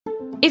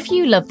If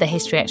you love the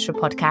History Extra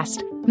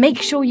podcast,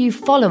 make sure you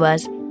follow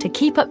us to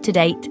keep up to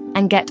date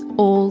and get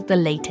all the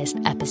latest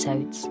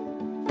episodes.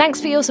 Thanks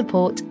for your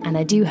support, and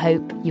I do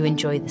hope you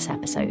enjoy this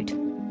episode.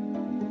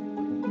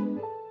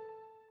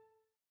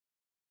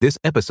 This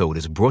episode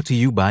is brought to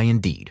you by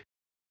Indeed.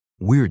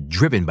 We're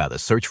driven by the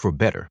search for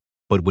better,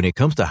 but when it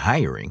comes to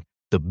hiring,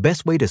 the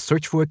best way to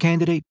search for a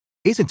candidate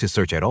isn't to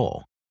search at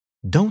all.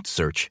 Don't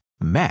search,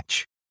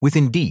 match with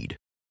Indeed.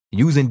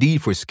 Use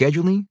Indeed for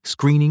scheduling,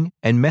 screening,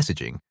 and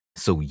messaging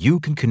so you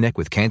can connect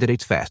with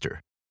candidates faster.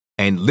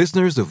 And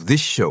listeners of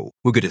this show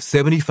will get a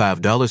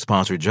 $75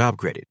 sponsored job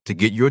credit to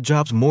get your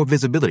jobs more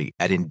visibility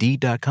at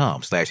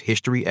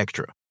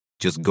Indeed.com/HistoryExtra.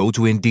 Just go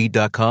to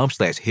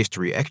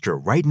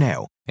Indeed.com/HistoryExtra right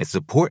now and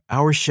support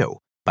our show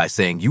by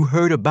saying you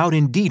heard about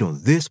Indeed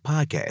on this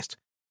podcast.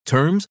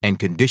 Terms and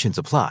conditions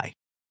apply.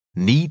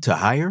 Need to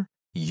hire?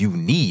 You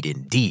need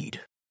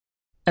Indeed.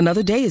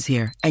 Another day is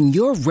here, and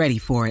you're ready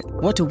for it.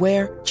 What to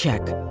wear?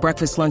 Check.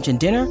 Breakfast, lunch, and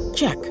dinner?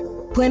 Check.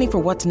 Planning for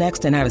what's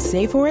next and how to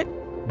save for it?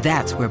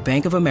 That's where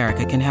Bank of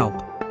America can help.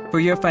 For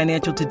your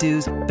financial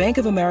to-dos, Bank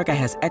of America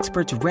has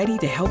experts ready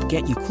to help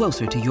get you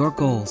closer to your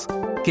goals.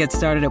 Get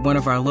started at one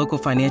of our local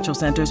financial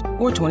centers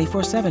or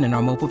 24/7 in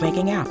our mobile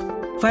banking app.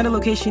 Find a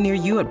location near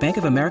you at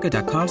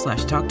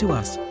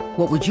bankofamerica.com/talktous.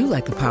 What would you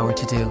like the power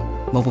to do?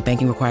 Mobile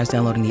banking requires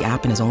downloading the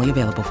app and is only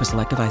available for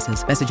select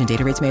devices. Message and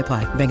data rates may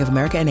apply. Bank of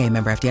America N.A.,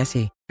 member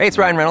FDIC. Hey, it's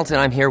Ryan Reynolds, and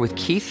I'm here with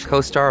Keith,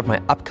 co-star of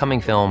my upcoming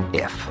film,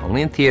 If,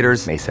 only in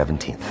theaters May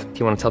 17th. Do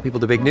you want to tell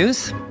people the big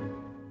news?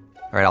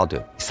 All right, I'll do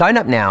it. Sign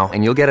up now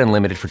and you'll get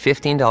unlimited for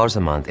 $15 a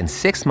month and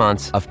 6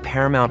 months of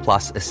Paramount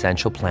Plus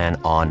Essential Plan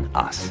on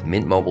us.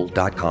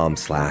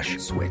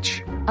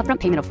 MintMobile.com/switch. Upfront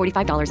payment of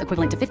 $45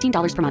 equivalent to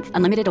 $15 per month.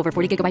 Unlimited over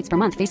 40 gigabytes per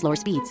month. Face lower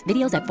speeds.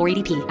 Videos at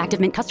 480p. Active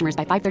Mint customers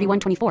by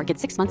 531.24 get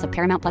 6 months of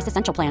Paramount Plus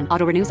Essential Plan.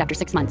 Auto renews after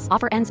 6 months.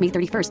 Offer ends May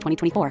 31st,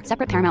 2024.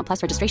 Separate Paramount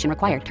Plus registration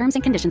required. Terms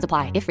and conditions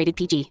apply if rated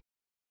PG.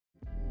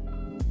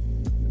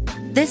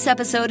 This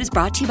episode is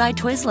brought to you by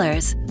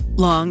Twizzlers.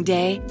 Long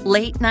day,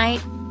 late night,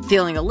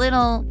 feeling a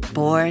little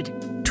bored?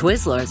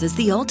 Twizzlers is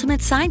the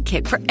ultimate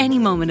sidekick for any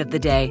moment of the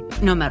day,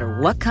 no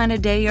matter what kind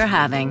of day you're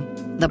having.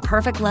 The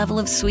perfect level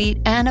of sweet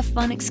and a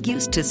fun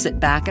excuse to sit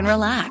back and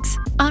relax.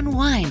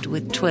 Unwind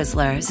with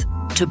Twizzlers.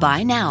 To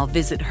buy now,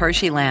 visit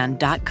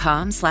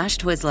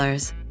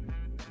Hersheyland.com/Twizzlers.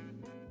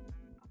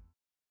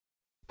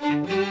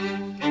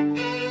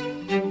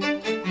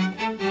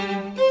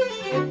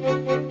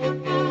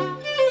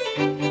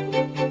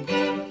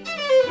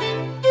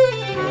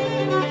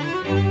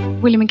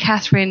 William and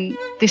Catherine,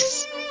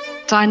 this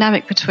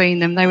dynamic between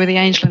them, they were the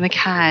angel and the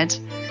cad.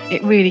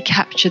 It really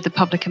captured the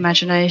public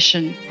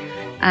imagination,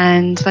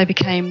 and they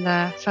became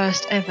the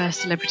first ever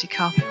celebrity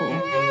couple.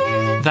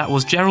 That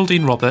was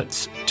Geraldine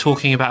Roberts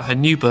talking about her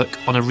new book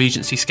on a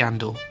Regency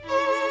scandal.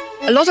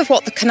 A lot of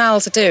what the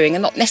canals are doing are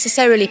not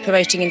necessarily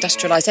promoting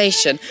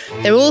industrialisation.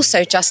 They're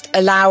also just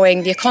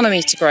allowing the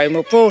economy to grow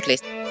more broadly.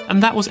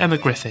 And that was Emma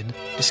Griffin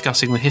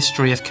discussing the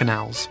history of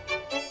canals.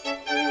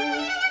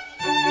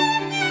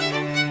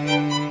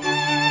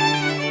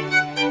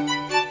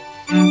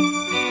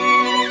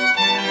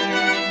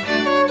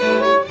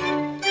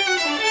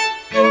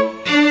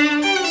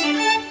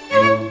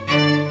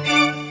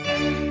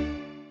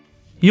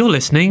 You're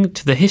listening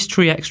to the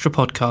History Extra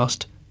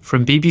podcast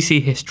from BBC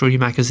History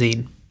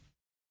Magazine.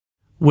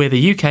 We're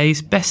the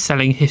UK's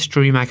best-selling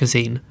history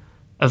magazine,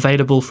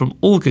 available from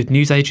all good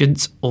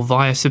newsagents or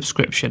via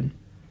subscription.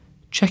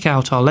 Check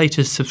out our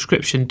latest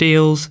subscription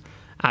deals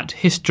at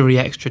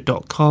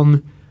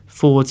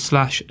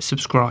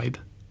historyextra.com/subscribe.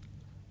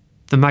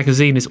 The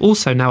magazine is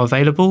also now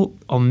available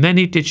on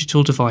many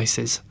digital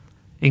devices,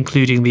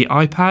 including the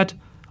iPad,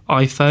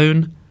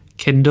 iPhone,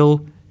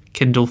 Kindle,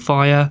 Kindle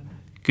Fire,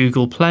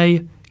 Google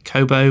Play,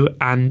 Kobo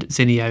and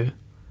Zinio.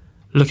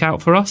 Look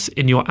out for us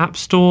in your App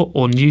Store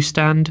or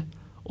newsstand,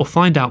 or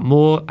find out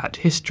more at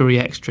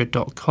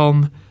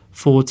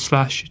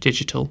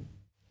historyextra.com/digital.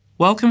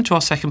 Welcome to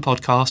our second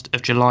podcast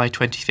of July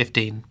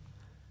 2015.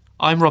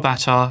 I'm Rob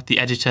Attar, the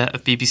editor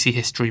of BBC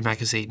History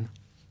Magazine.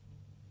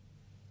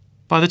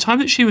 By the time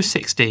that she was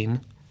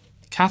 16,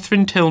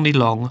 Catherine Tilney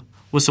Long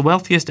was the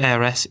wealthiest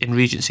heiress in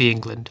Regency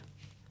England.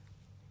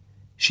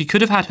 She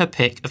could have had her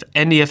pick of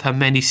any of her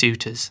many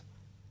suitors.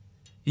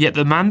 Yet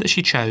the man that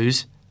she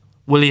chose,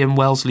 William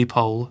Wellesley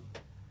Pole,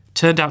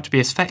 turned out to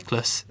be as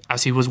feckless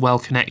as he was well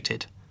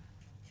connected.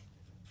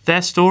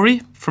 Their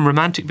story, from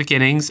romantic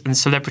beginnings and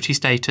celebrity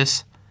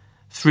status,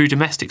 through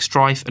domestic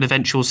strife and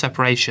eventual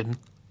separation,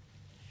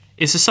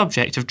 is the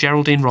subject of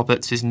Geraldine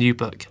Roberts' new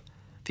book,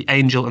 The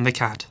Angel and the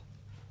Cad.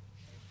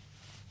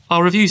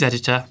 Our reviews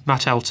editor,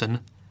 Matt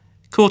Elton,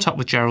 caught up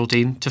with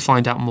Geraldine to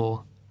find out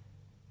more.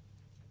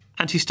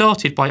 And he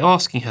started by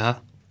asking her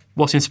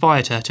what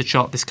inspired her to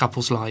chart this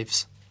couple's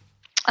lives.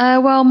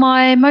 Well,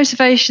 my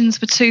motivations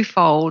were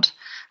twofold.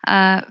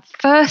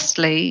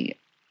 Firstly,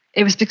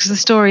 it was because the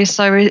story is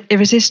so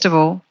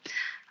irresistible.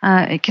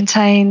 It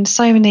contained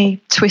so many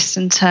twists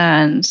and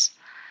turns.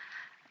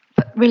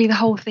 But really the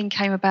whole thing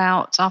came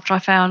about after I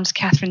found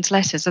Catherine's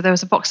letters. So there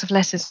was a box of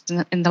letters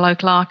in the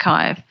local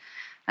archive,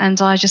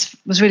 and I just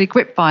was really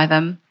gripped by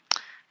them.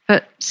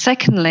 But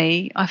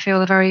secondly, I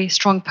feel a very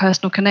strong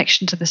personal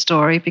connection to the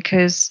story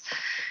because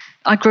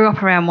I grew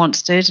up around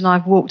Wanstead and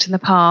I've walked in the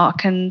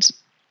park and,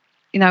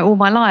 all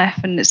my life,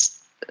 and it's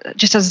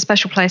just has a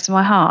special place in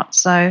my heart.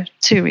 So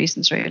 2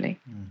 reasons, really.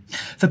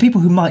 For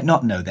people who might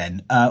not know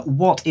then,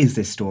 what is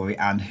this story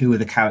and who are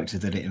the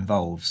characters that it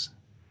involves?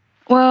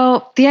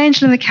 Well, The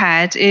Angel and the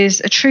Cad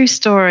is a true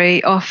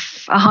story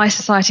of a high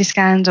society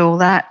scandal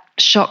that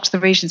shocked the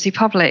Regency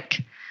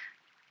public.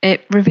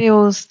 It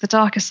reveals the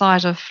darker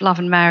side of love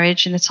and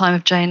marriage in the time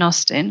of Jane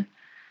Austen.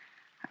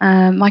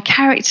 My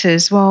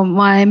characters, well,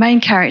 my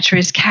main character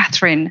is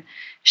Catherine.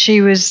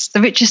 She was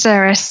the richest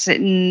heiress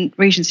in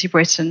Regency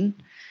Britain.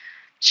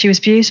 She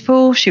was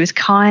beautiful, she was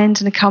kind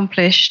and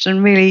accomplished,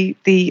 and really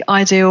the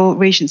ideal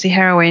Regency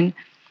heroine.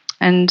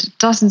 And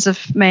dozens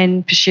of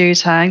men pursued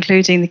her,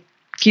 including the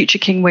future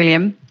King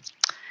William.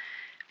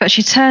 But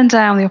she turned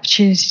down the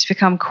opportunity to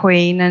become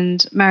queen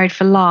and married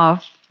for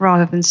love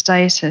rather than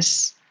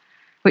status,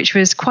 which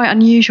was quite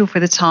unusual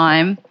for the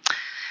time,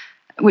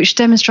 which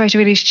demonstrated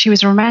really she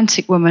was a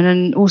romantic woman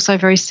and also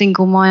very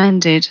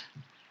single-minded.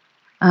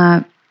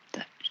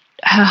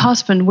 Her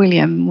husband,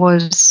 William,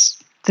 was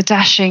the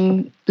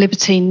dashing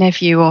libertine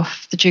nephew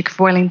of the Duke of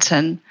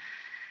Wellington.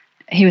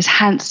 He was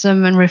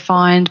handsome and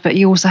refined, but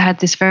he also had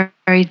this very,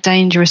 very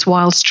dangerous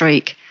wild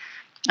streak.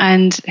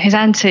 And his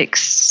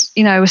antics,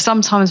 were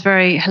sometimes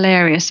very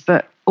hilarious,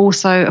 but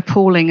also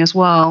appalling as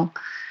well.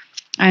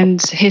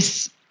 And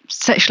his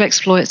sexual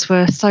exploits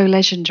were so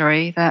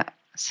legendary that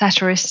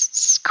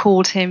satirists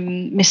called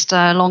him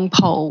Mr.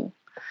 Longpole.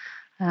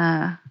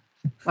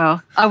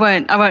 Well, I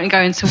won't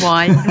go into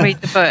why. You can read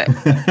the book.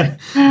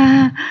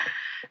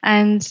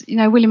 And,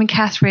 William and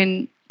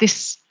Catherine,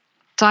 this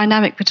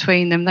dynamic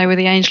between them, they were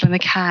the angel and the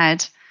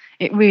cad.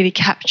 It really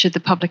captured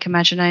the public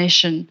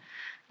imagination,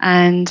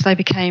 and they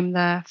became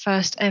the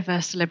first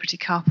ever celebrity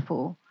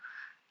couple.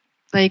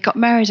 They got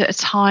married at a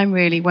time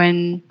really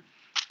when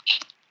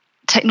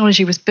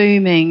technology was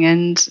booming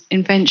and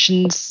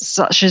inventions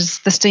such as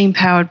the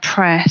steam-powered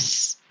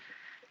press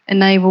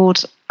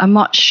enabled a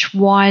much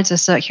wider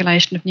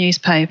circulation of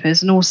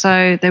newspapers, and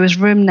also there was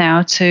room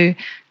now to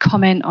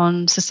comment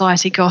on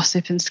society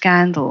gossip and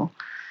scandal.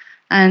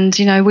 And,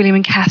 William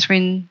and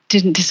Catherine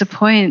didn't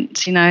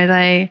disappoint.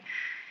 They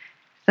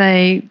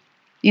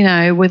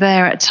were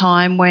there at a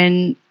time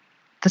when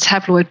the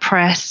tabloid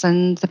press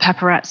and the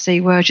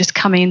paparazzi were just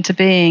coming into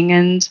being,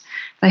 and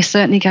they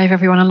certainly gave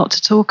everyone a lot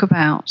to talk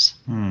about.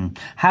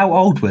 How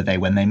old were they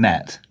when they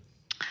met?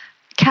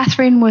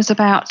 Catherine was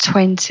about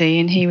 20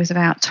 and he was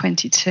about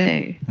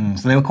 22.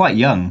 So they were quite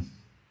young.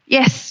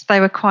 Yes, they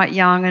were quite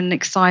young and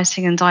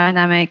exciting and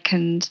dynamic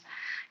and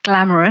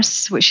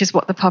glamorous, which is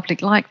what the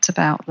public liked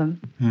about them.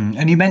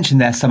 And you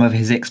mentioned there some of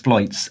his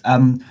exploits.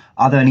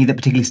 Are there any that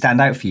particularly stand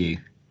out for you?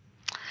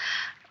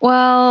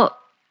 Well,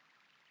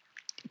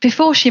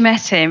 before she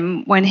met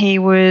him, when he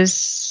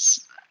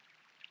was,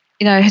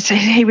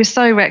 he was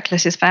so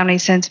reckless, his family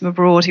sent him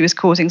abroad, he was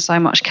causing so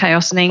much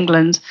chaos in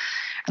England,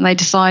 and they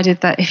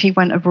decided that if he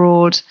went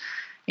abroad,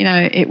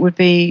 it would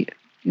be,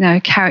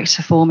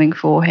 character forming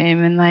for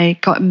him, and they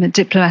got him a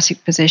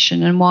diplomatic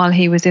position. And while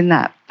he was in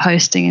that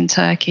posting in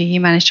Turkey, he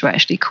managed to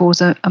actually cause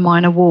a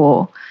minor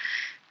war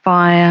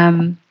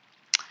by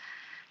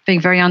being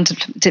very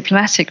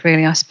undiplomatic,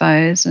 really, I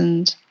suppose.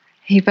 And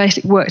he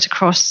basically worked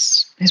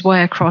his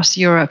way across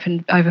Europe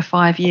in over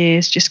 5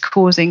 years, just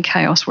causing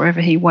chaos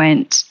wherever he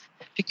went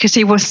because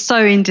he was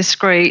so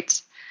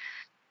indiscreet.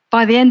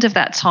 By the end of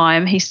that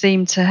time, he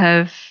seemed to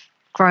have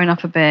grown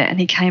up a bit and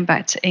he came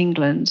back to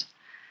England.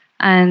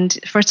 And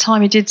for a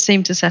time, he did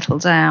seem to settle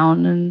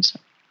down.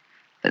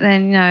 But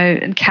then,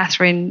 and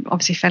Catherine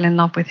obviously fell in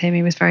love with him.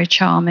 He was very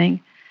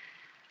charming.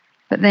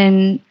 But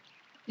then,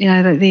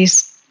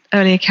 these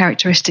earlier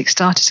characteristics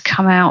started to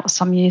come out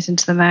some years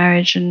into the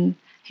marriage, and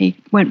he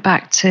went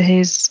back to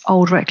his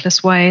old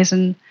reckless ways.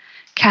 And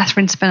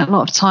Catherine spent a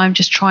lot of time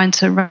just trying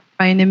to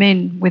rein him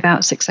in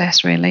without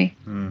success, really.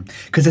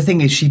 Because the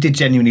thing is, she did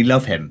genuinely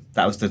love him.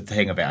 That was the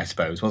thing of it, I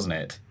suppose, wasn't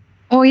it?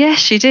 Well, yes,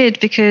 she did,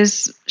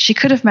 because she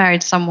could have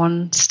married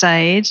someone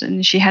staid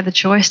and she had the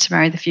choice to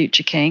marry the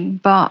future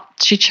king, but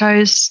she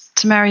chose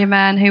to marry a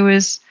man who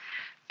was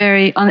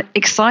very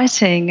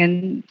exciting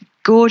and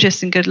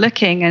gorgeous and good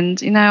looking.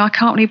 And, I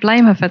can't really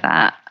blame her for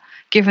that.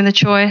 Given the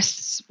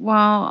choice,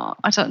 well,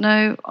 I don't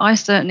know. I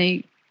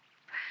certainly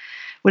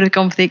would have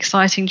gone for the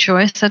exciting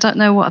choice. I don't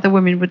know what other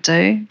women would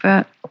do,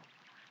 but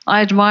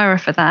I admire her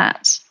for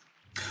that.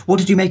 What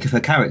did you make of her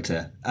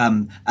character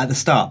at the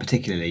start,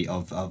 particularly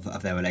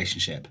of their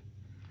relationship?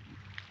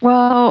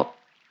 Well,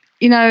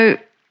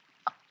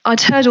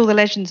 I'd heard all the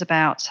legends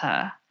about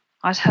her.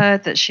 I'd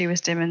heard that she was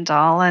dim and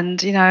dull,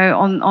 and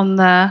on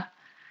the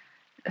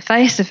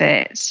face of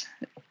it,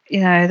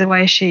 the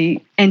way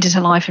she ended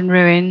her life in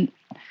ruin,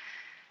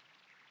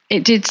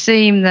 it did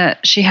seem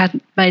that she had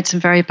made some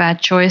very bad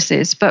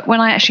choices. But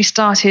when I actually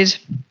started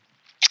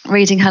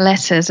reading her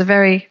letters, a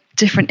very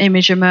different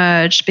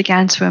image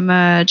began to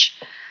emerge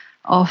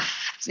of,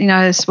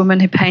 this woman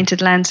who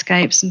painted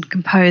landscapes and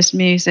composed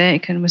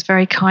music and was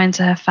very kind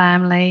to her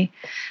family.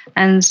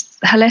 And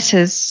her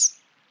letters,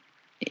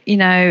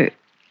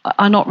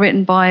 are not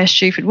written by a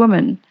stupid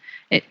woman.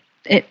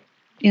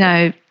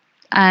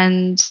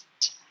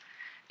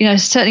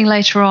 Certainly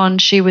later on,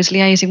 she was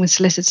liaising with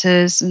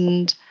solicitors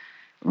and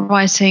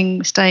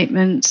writing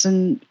statements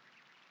and,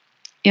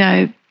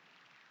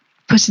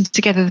 putting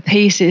together the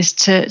pieces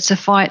to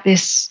fight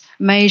this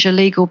major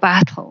legal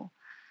battle.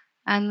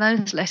 And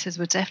those letters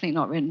were definitely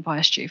not written by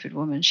a stupid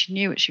woman. She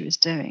knew what she was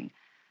doing.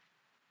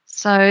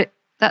 So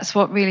that's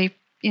what really,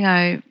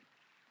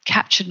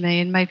 captured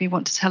me and made me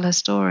want to tell her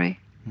story.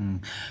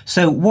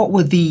 So what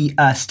were the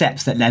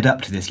steps that led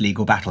up to this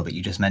legal battle that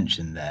you just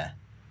mentioned there?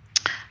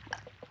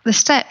 The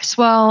steps,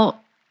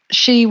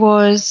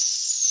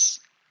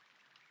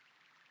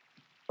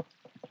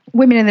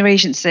 women in the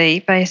Regency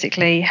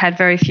basically had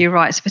very few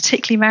rights,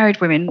 particularly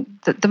married women.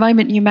 The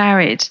moment you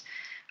married,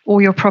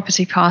 all your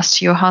property passed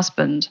to your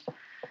husband,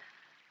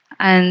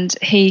 and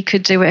he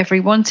could do whatever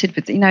he wanted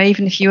with,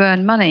 even if you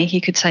earned money,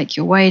 he could take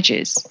your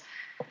wages.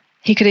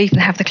 He could even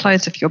have the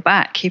clothes off your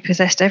back. He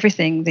possessed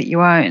everything that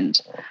you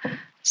owned.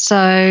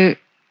 So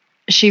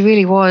she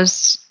really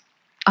was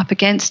up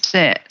against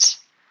it.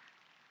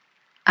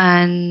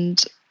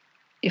 And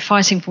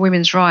fighting for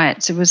women's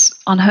rights, it was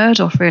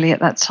unheard of really at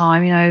that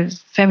time.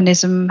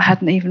 Feminism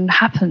hadn't even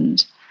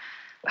happened.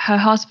 Her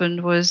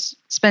husband was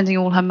spending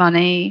all her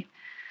money.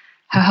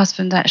 Her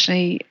husband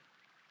actually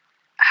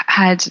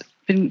had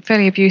been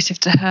fairly abusive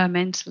to her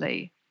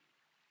mentally,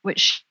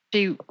 which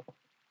she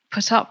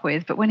put up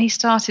with. But when he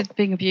started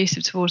being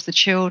abusive towards the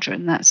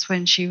children, that's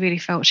when she really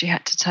felt she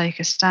had to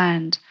take a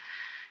stand.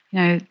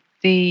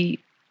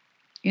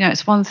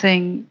 It's one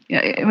thing,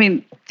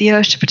 the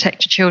urge to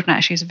protect your children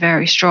actually is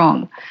very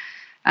strong.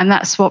 And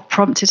that's what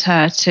prompted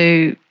her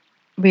to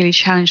really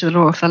challenge the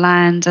law of the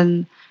land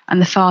and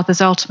the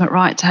father's ultimate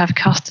right to have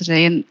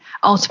custody and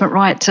ultimate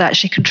right to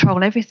actually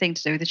control everything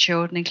to do with the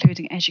children,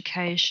 including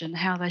education,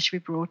 how they should be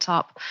brought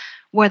up,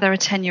 whether a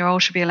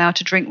 10-year-old should be allowed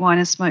to drink wine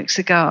and smoke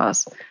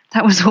cigars.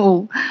 That was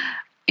all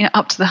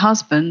up to the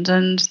husband.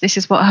 And this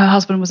is what her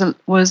husband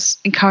was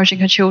encouraging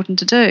her children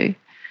to do.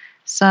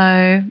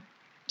 So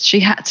she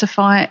had to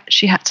fight.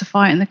 She had to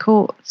fight in the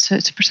court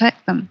to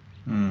protect them.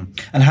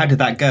 And how did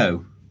that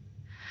go?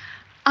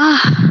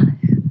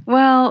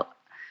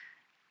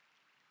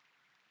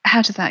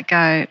 How did that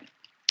go?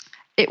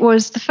 It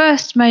was the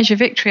first major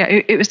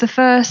victory. It was the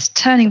first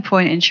turning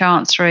point in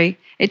Chancery.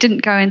 It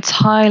didn't go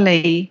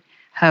entirely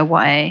her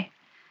way,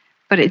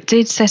 but it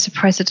did set a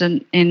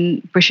precedent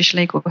in British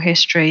legal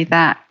history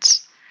that,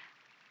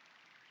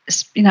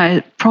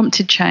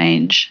 prompted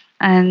change.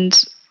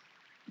 And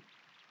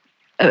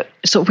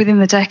sort of within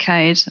the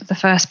decade,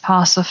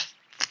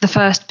 the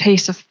first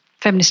piece of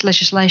feminist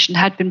legislation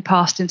had been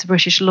passed into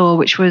British law,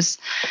 which was,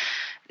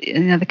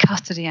 the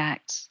Custody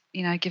Act,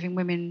 giving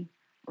women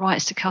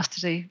rights to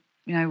custody,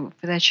 for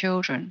their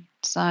children.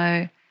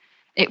 So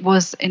it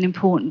was an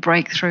important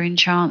breakthrough in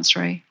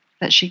Chancery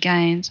that she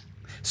gained.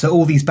 So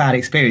all these bad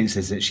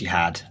experiences that she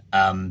had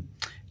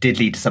did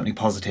lead to something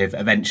positive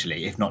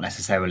eventually, if not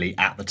necessarily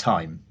at the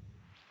time.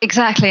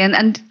 Exactly.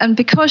 And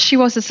because she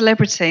was a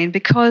celebrity and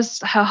because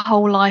her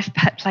whole life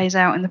plays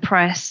out in the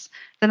press,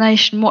 the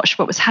nation watched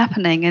what was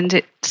happening and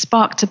it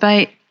sparked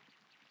debate,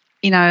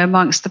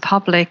 amongst the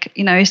public.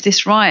 Is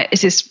this right?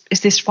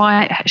 Is this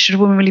right? Should a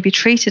woman really be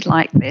treated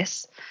like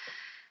this?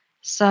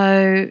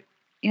 So,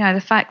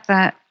 the fact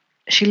that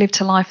she lived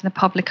her life in the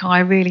public eye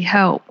really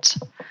helped.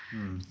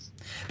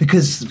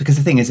 Because the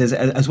thing is,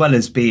 as well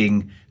as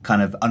being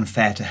kind of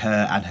unfair to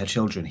her and her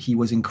children, he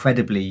was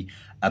incredibly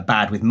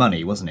bad with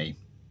money, wasn't he?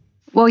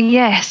 Well,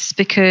 yes,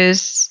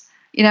 because,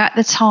 at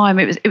the time,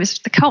 it was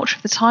the culture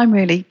of the time,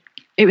 really.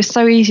 It was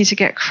so easy to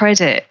get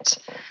credit.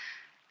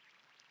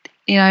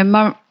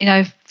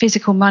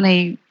 Physical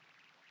money,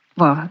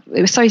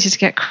 it was so easy to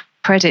get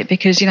credit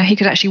because, he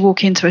could actually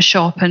walk into a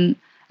shop and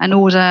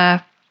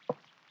order,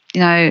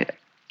 go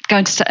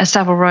into a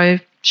Savile Row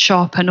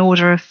shop and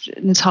order an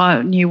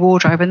entire new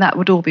wardrobe, and that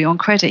would all be on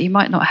credit. He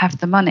might not have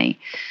the money.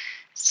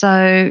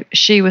 So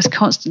she was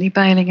constantly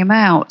bailing him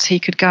out. He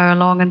could go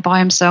along and buy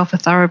himself a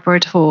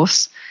thoroughbred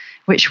horse,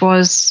 which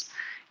was,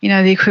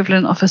 the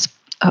equivalent of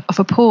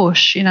a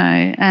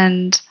Porsche,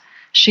 and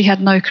she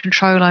had no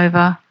control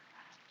over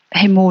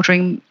him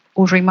ordering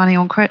money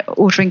on credit,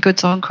 ordering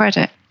goods on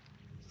credit.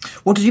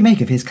 What did you make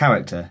of his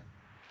character?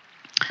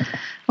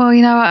 Well,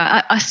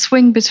 I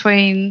swing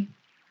between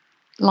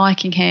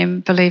liking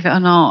him, believe it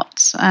or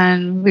not,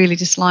 and really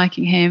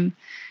disliking him.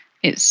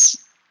 It's,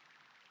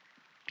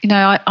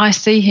 I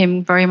see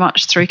him very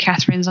much through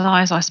Catherine's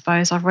eyes, I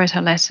suppose. I've read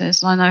her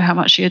letters and I know how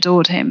much she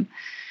adored him.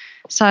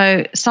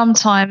 So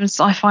sometimes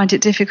I find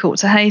it difficult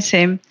to hate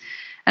him.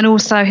 And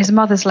also his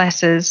mother's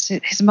letters.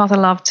 His mother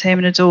loved him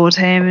and adored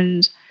him,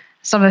 and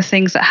some of the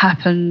things that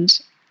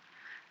happened,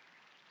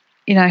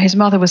 his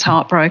mother was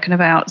heartbroken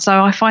about.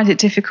 So I find it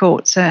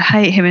difficult to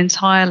hate him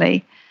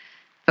entirely.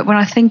 But when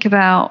I think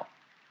about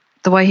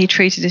the way he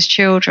treated his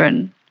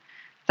children,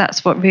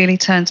 that's what really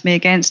turns me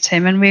against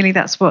him, and really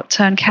that's what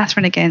turned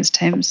Catherine against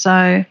him.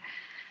 So,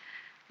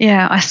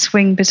 yeah, I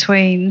swing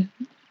between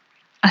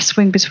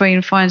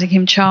finding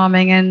him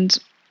charming and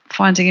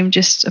finding him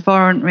just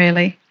abhorrent,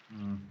 really.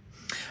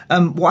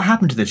 What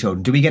happened to the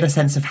children? Do we get a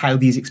sense of how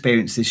these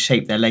experiences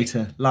shape their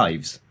later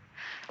lives?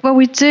 Well,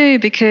 we do,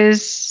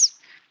 because,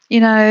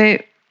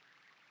 the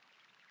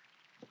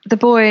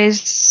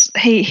boys,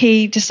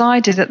 he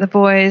decided that the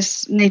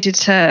boys needed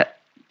to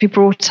be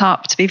brought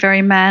up to be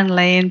very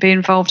manly and be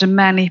involved in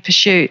manly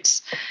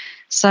pursuits.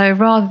 So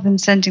rather than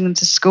sending them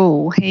to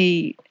school,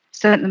 he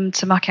sent them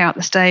to muck out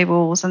the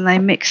stables, and they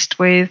mixed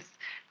with,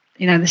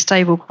 the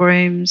stable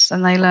grooms,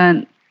 and they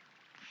learnt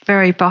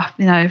very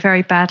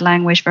bad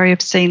language, very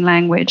obscene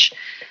language.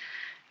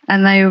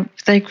 And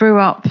they grew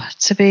up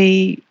to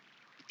be,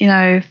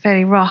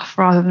 fairly rough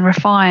rather than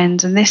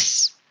refined. And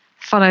this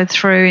followed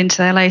through into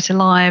their later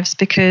lives,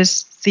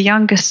 because the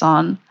younger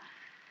son,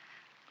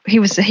 he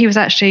was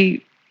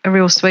actually a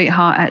real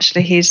sweetheart,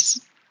 actually.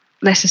 His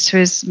letters to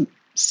his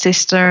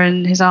sister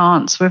and his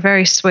aunts were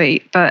very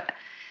sweet, but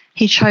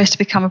he chose to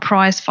become a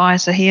prize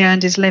fighter. He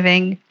earned his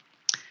living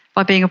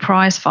by being a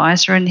prize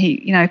fighter, and he,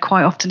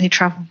 quite often he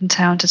travelled from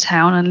town to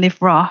town and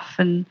lived rough,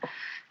 and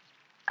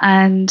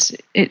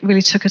it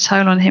really took a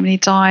toll on him, and he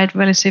died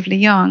relatively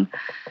young.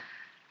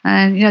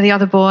 And the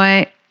other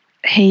boy,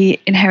 he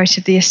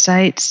inherited the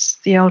estates,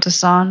 the older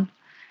son,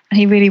 and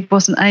he really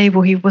wasn't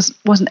able. He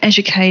wasn't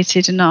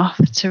educated enough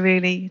to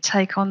really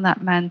take on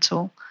that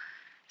mantle.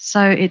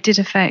 So it did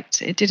affect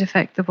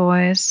the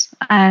boys,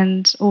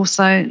 and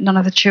also none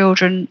of the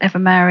children ever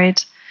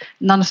married.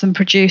 None of them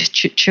produced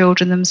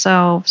children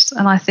themselves.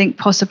 And I think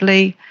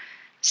possibly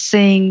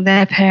seeing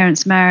their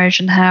parents' marriage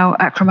and how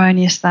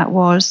acrimonious that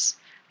was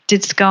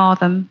did scar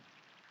them,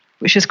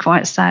 which is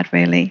quite sad,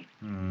 really.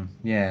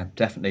 Yeah,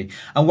 definitely.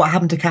 And what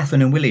happened to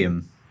Catherine and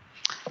William?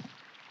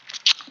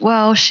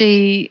 Well,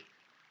 she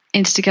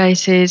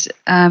instigated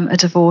a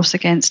divorce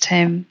against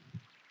him,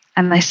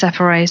 and they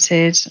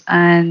separated,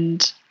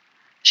 and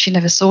she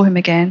never saw him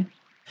again.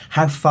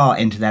 How far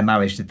into their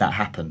marriage did that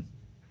happen?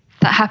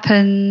 That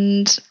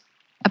happened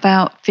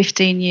about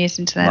 15 years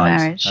into their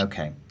marriage.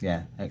 Okay,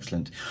 yeah,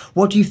 excellent.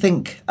 What do you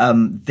think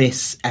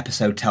this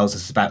episode tells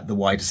us about the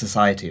wider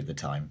society of the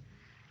time?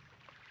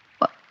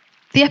 Well,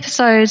 the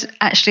episode,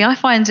 actually, I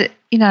find it,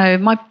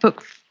 my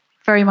book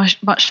very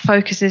much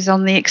focuses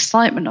on the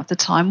excitement of the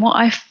time. What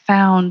I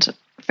found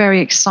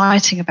very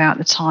exciting about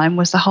the time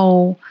was the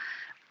whole,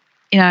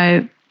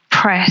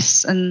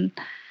 press and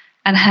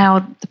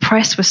how the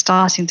press was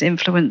starting to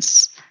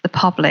influence the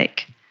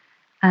public,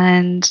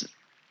 and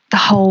the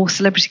whole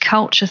celebrity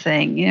culture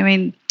thing.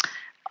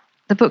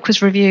 The book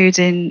was reviewed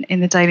in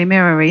the Daily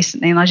Mirror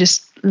recently, and I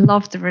just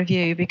loved the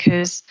review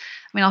because,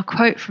 I'll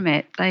quote from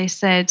it. They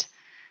said,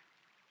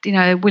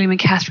 William and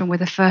Catherine were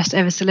the first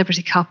ever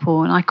celebrity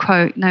couple, and I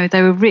quote,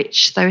 they were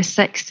rich, they were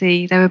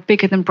sexy, they were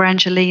bigger than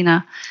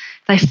Brangelina.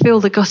 They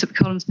filled the gossip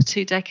columns for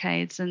 2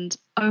 decades, and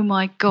oh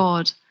my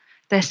God,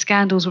 their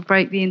scandals would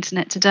break the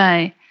internet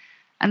today.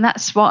 And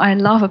that's what I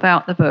love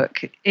about the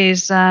book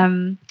is,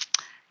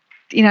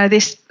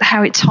 this,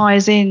 how it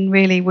ties in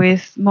really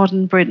with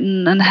modern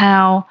Britain and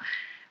how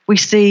we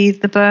see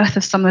the birth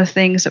of some of the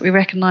things that we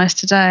recognise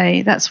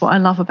today. That's what I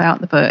love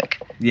about the book.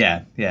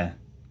 Yeah, yeah.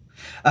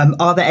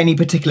 Are there any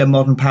particular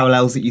modern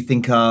parallels that you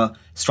think are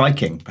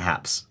striking,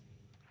 perhaps?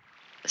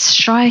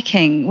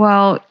 Striking?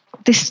 Well,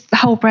 the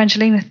whole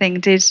Brangelina thing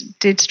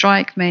did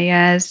strike me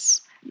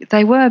as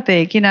they were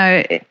big.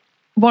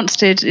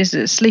 Wanstead is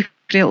a sleepy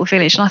little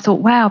village, and I thought,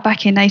 wow,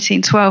 back in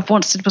 1812,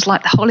 Wanstead was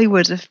like the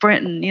Hollywood of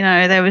Britain.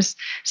 There was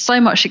so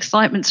much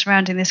excitement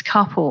surrounding this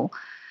couple,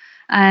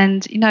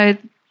 and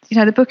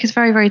the book is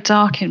very, very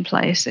dark in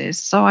places.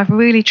 So I've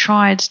really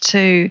tried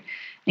to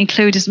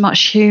include as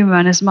much humour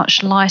and as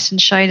much light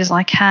and shade as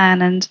I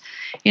can. And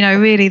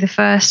really, the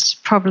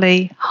first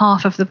probably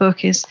half of the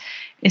book is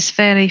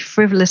fairly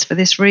frivolous for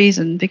this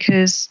reason,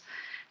 because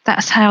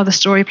that's how the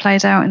story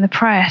played out in the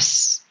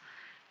press.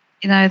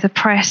 The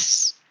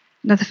press.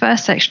 The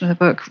first section of the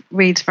book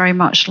reads very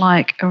much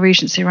like a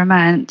Regency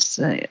romance,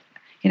 a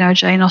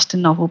Jane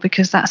Austen novel,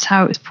 because that's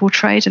how it was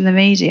portrayed in the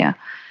media.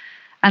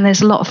 And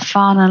there's a lot of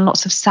fun and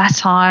lots of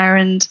satire.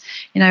 And,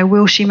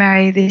 will she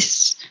marry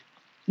this,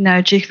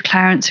 Duke of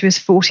Clarence who is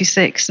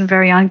 46 and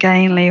very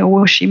ungainly, or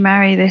will she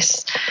marry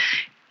this,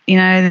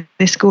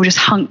 this gorgeous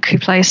hunk who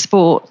plays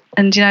sport?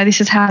 And,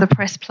 this is how the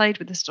press played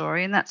with the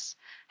story. And that's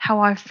how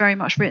I've very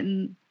much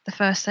written the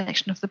first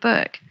section of the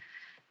book.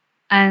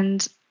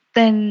 And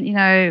then,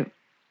 the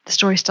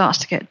story starts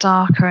to get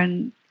darker,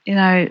 and,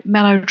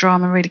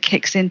 melodrama really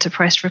kicks into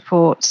press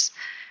reports.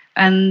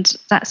 And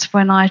that's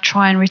when I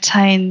try and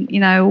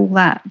retain, all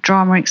that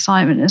drama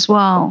excitement as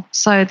well.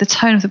 So the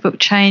tone of the book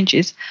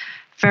changes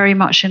very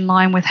much in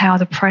line with how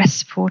the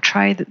press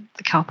portray the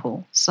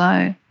couple.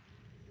 So,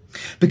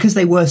 because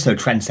they were so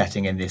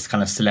trend-setting in this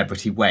kind of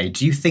celebrity way,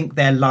 do you think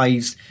their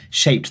lives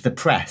shaped the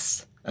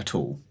press at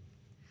all?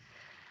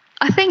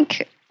 I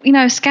think,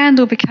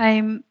 scandal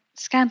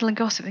and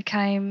gossip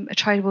became a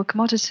tradable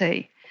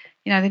commodity.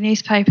 the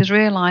newspapers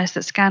realised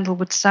that Scandal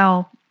would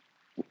sell.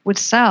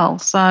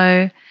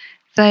 So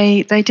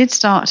they did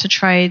start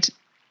to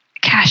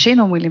cash in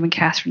on William and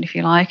Catherine, if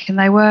you like, and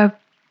they were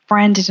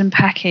branded and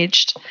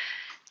packaged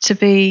to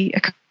be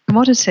a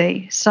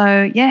commodity.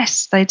 So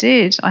yes, they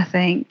did, I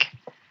think.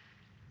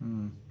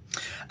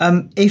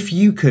 If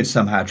you could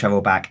somehow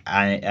travel back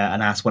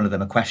and ask one of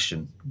them a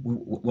question,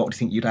 what would you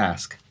think you'd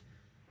ask?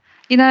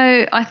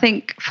 I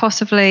think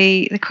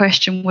possibly the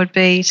question would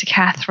be to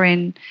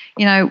Catherine,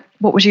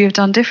 what would you have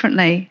done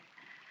differently?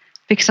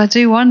 Because I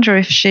do wonder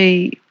if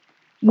she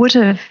would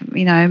have,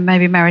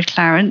 maybe married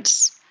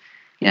Clarence.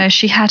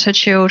 She had her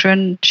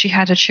children. She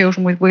had her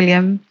children with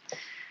William.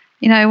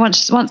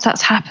 Once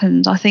that's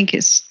happened, I think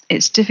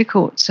it's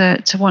difficult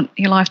to want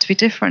your life to be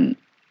different.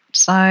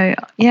 So,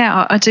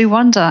 yeah, I do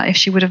wonder if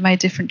she would have made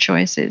different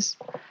choices,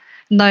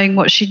 knowing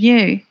what she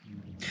knew.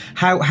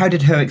 How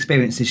did her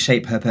experiences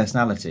shape her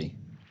personality?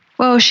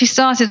 Well, she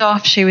started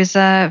off, she was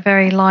a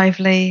very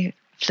lively,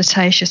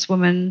 flirtatious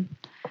woman.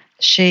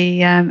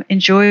 She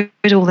enjoyed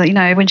all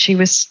that, when she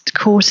was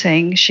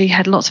courting, she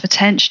had lots of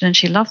attention and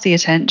she loved the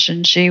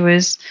attention. She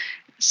was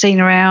seen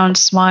around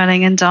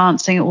smiling and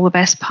dancing at all the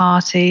best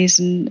parties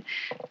and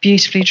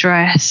beautifully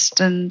dressed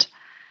and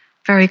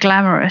very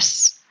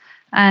glamorous.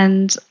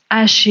 And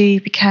as she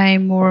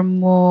became more and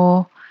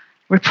more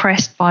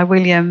repressed by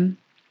William,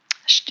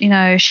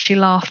 she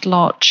laughed a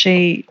lot.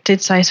 She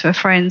did say to her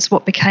friends,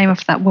 what became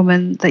of that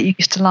woman that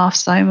used to laugh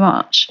so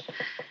much?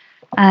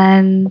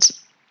 And,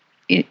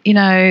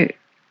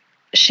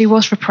 she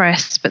was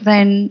repressed. But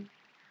then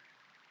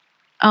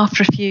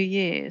after a few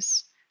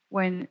years,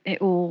 when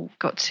it all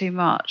got too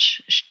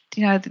much,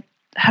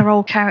 her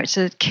old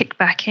character kicked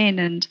back in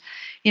and,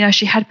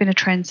 she had been a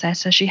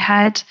trendsetter. She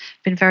had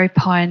been very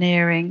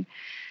pioneering.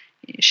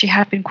 She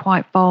had been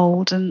quite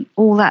bold, and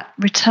all that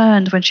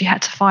returned when she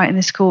had to fight in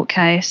this court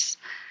case.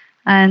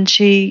 And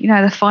she, the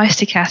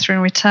feisty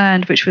Catherine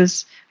returned, which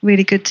was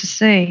really good to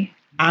see.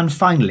 And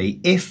finally,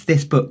 if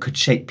this book could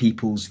shape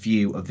people's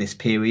view of this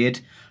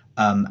period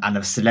and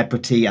of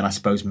celebrity and I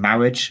suppose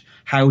marriage,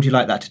 how would you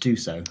like that to do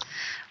so?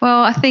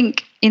 Well, I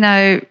think,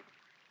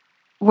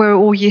 we're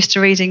all used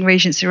to reading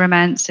Regency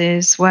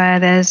romances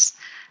where there's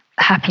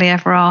happily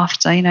ever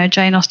after.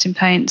 Jane Austen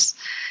paints,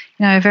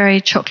 a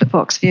very chocolate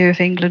box view of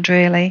England,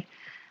 really.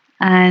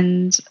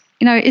 And,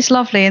 it's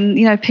lovely.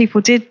 And,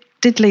 people did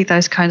lead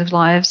those kind of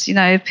lives.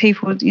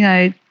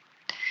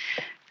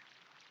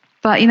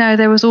 But,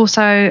 there was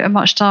also a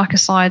much darker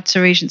side to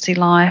Regency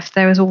life.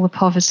 There was all the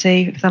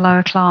poverty of the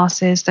lower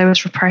classes. There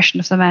was repression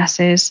of the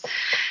masses.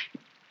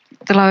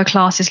 The lower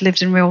classes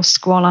lived in real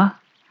squalor.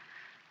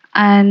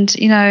 And,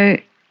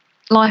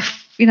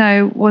 life,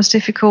 was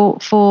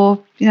difficult for,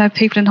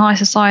 people in high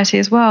society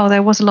as well.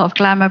 There was a lot of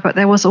glamour, but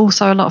there was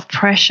also a lot of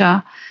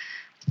pressure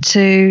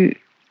to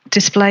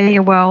display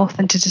your wealth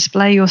and to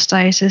display your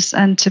status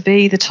and to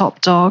be the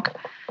top dog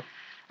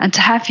and to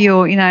have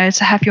your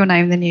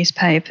name in the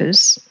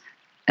newspapers.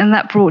 And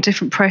that brought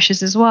different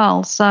pressures as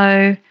well.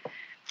 So,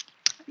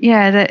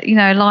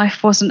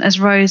 life wasn't as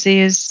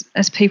rosy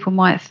as people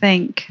might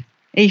think,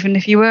 even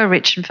if you were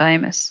rich and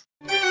famous.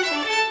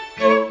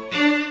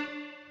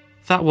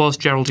 That was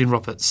Geraldine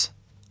Roberts.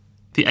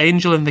 The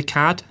Angel and the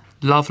Cad,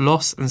 Love,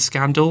 Loss and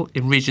Scandal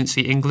in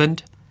Regency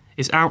England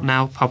is out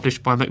now,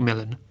 published by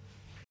Macmillan.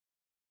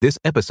 This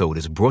episode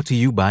is brought to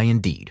you by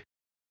Indeed.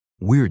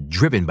 We're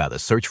driven by the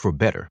search for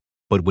better,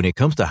 but when it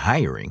comes to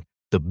hiring,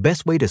 the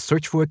best way to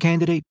search for a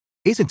candidate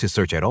isn't to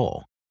search at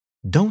all.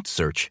 Don't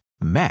search,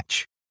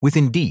 match with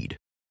Indeed.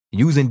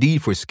 Use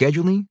Indeed for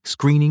scheduling,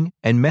 screening,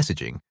 and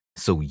messaging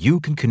so you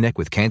can connect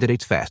with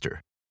candidates faster.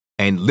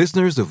 And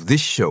listeners of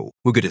this show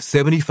will get a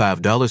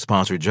 $75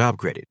 sponsored job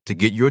credit to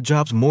get your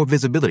jobs more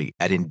visibility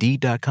at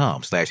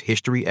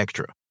Indeed.com/History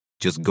Extra.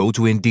 Just go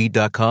to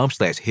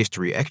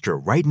Indeed.com/History Extra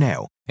right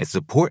now and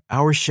support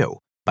our show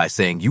by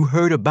saying you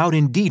heard about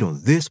Indeed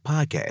on this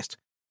podcast.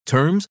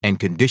 Terms and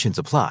conditions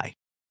apply.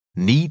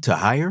 Need to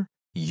hire?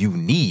 You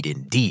need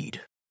Indeed.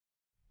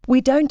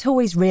 We don't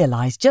always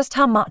realize just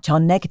how much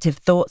our negative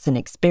thoughts and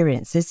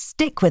experiences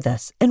stick with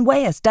us and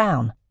weigh us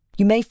down.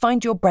 You may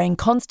find your brain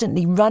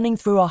constantly running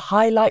through a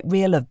highlight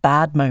reel of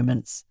bad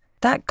moments.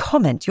 That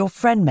comment your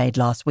friend made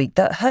last week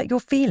that hurt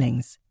your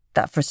feelings.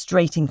 That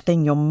frustrating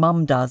thing your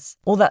mum does.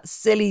 Or that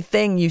silly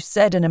thing you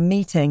said in a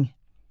meeting.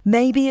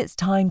 Maybe it's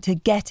time to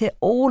get it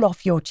all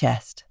off your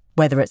chest.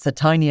 Whether it's a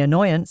tiny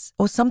annoyance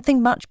or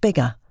something much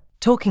bigger,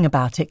 talking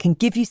about it can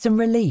give you some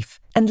relief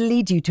and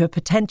lead you to a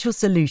potential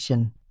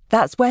solution.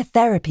 That's where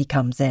therapy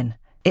comes in.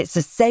 It's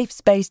a safe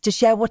space to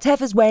share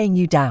whatever's weighing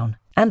you down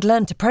and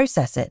learn to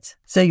process it,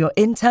 so your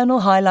internal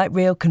highlight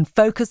reel can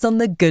focus on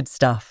the good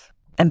stuff.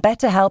 And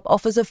BetterHelp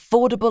offers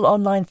affordable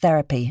online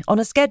therapy on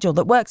a schedule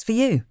that works for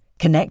you.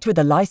 Connect with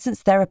a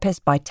licensed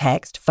therapist by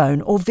text,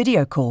 phone, or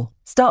video call.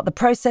 Start the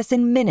process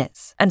in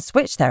minutes and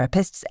switch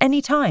therapists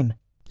anytime.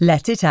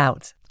 Let it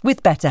out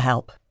with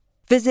BetterHelp.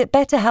 Visit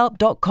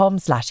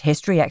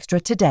betterhelp.com/History Extra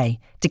today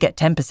to get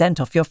 10%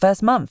 off your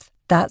first month.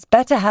 That's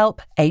BetterHelp,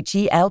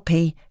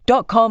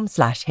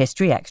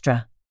 HELP.com/History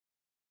Extra.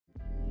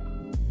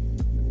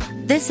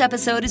 This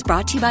episode is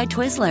brought to you by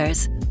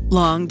Twizzlers.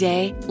 Long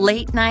day,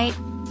 late night,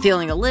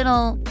 feeling a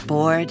little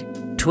bored?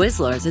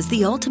 Twizzlers is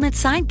the ultimate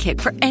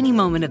sidekick for any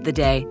moment of the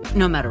day,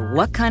 no matter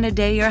what kind of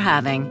day you're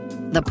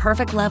having. The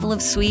perfect level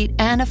of sweet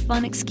and a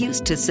fun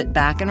excuse to sit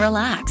back and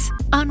relax.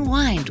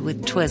 Unwind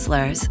with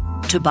Twizzlers.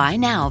 To buy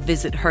now,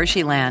 visit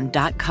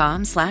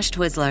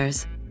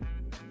Hersheyland.com/Twizzlers.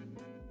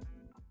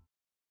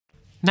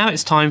 Now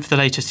it's time for the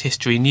latest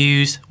history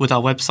news with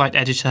our website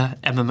editor,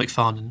 Emma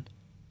McFarnon.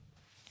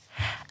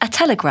 A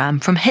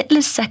telegram from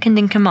Hitler's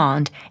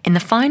second-in-command in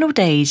the final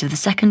days of the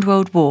Second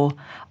World War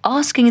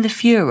asking the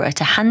Führer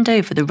to hand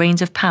over the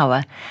reins of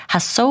power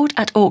has sold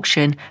at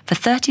auction for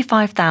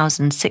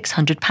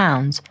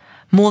 £35,600,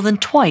 more than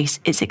twice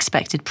its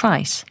expected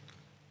price.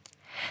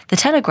 The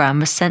telegram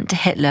was sent to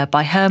Hitler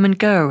by Hermann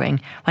Göring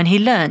when he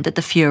learned that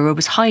the Führer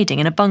was hiding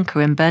in a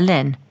bunker in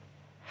Berlin.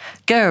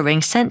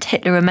 Göring sent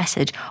Hitler a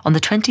message on the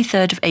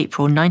 23rd of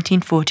April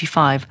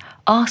 1945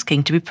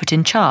 asking to be put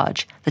in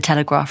charge, the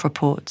Telegraph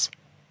reports.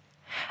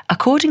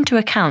 According to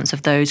accounts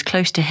of those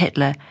close to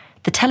Hitler,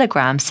 the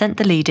telegram sent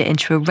the leader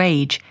into a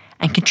rage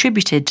and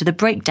contributed to the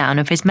breakdown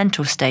of his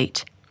mental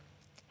state.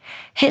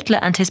 Hitler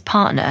and his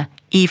partner,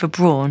 Eva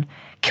Braun,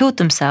 killed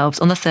themselves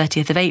on the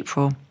 30th of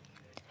April.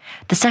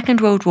 The Second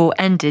World War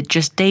ended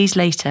just days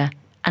later,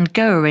 and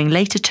Göring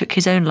later took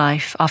his own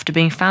life after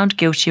being found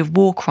guilty of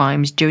war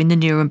crimes during the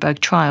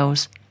Nuremberg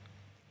trials.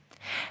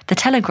 The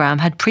telegram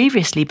had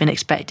previously been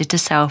expected to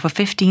sell for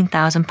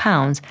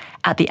 £15,000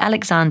 at the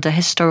Alexander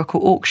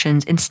Historical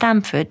Auctions in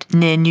Stamford,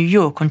 near New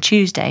York, on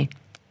Tuesday.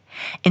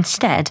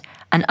 Instead,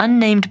 an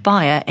unnamed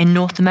buyer in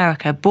North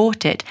America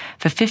bought it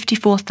for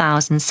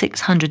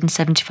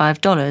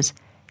 $54,675,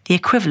 the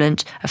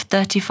equivalent of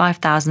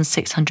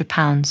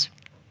 £35,600.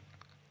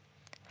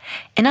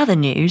 In other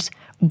news,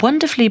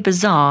 wonderfully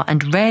bizarre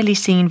and rarely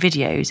seen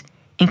videos,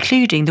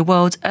 including the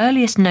world's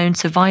earliest known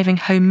surviving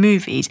home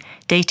movies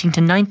dating to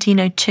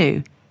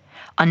 1902,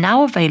 are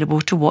now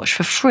available to watch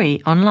for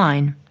free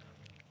online.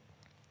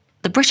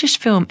 The British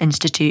Film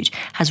Institute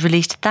has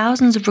released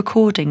thousands of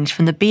recordings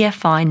from the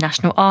BFI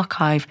National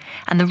Archive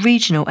and the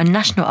Regional and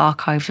National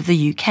Archives of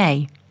the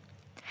UK.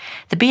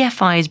 The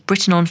BFI's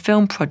Britain on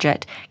Film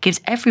project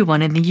gives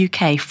everyone in the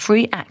UK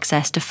free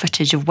access to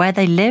footage of where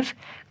they live,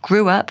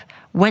 grew up,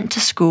 went to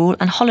school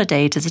and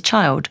holidayed as a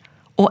child,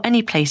 or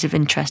any place of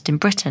interest in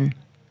Britain.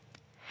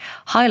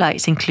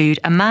 Highlights include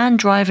a man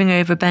driving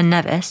over Ben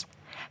Nevis,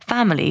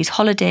 families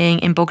holidaying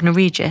in Bognor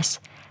Regis,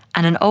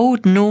 and an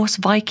old Norse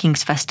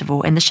Vikings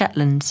festival in the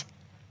Shetlands.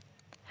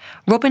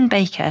 Robin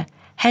Baker,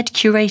 head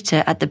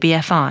curator at the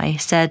BFI,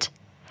 said,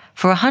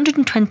 "For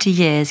 120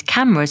 years,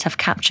 cameras have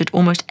captured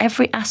almost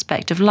every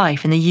aspect of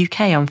life in the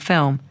UK on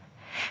film,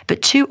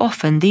 but too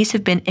often these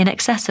have been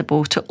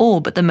inaccessible to all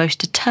but the most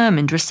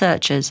determined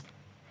researchers.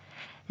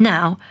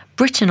 Now,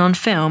 Britain on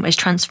Film is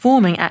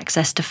transforming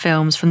access to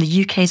films from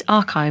the UK's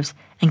archives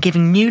and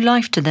giving new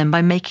life to them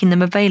by making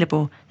them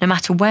available no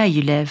matter where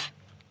you live."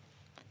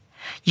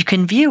 You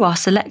can view our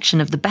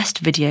selection of the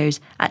best videos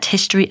at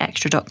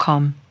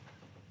historyextra.com.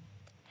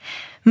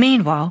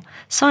 Meanwhile,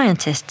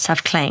 scientists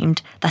have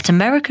claimed that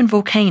American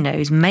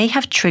volcanoes may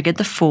have triggered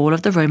the fall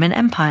of the Roman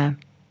Empire.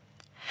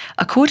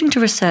 According to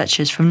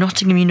researchers from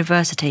Nottingham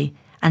University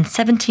and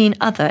 17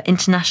 other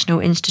international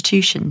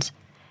institutions,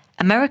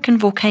 American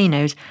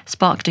volcanoes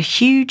sparked a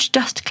huge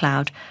dust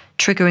cloud,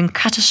 triggering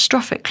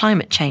catastrophic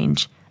climate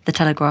change, the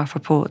Telegraph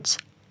reports.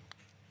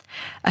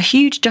 A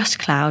huge dust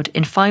cloud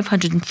in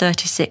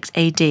 536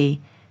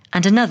 AD,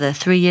 and another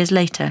 3 years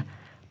later,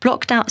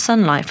 blocked out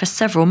sunlight for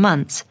several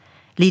months,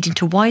 leading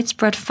to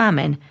widespread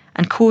famine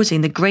and causing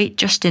the Great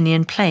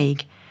Justinian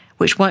Plague,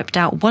 which wiped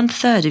out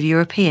 1/3 of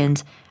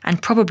Europeans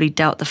and probably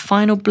dealt the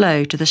final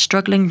blow to the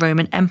struggling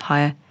Roman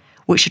Empire,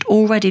 which had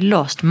already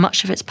lost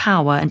much of its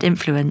power and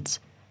influence.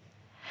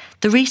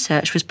 The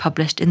research was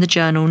published in the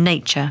journal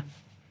Nature.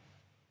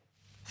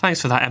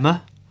 Thanks for that,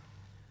 Emma.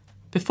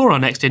 Before our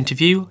next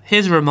interview,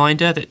 here's a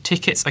reminder that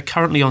tickets are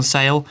currently on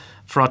sale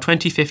for our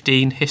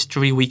 2015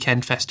 History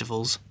Weekend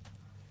festivals.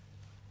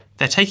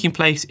 They're taking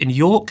place in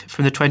York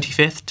from the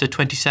 25th to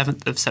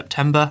 27th of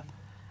September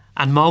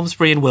and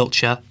Malmesbury in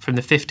Wiltshire from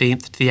the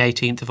 15th to the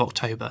 18th of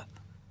October.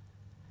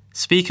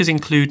 Speakers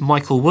include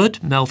Michael Wood,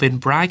 Melvyn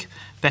Bragg,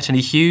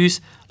 Bettany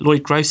Hughes,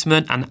 Lloyd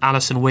Grossman and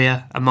Alison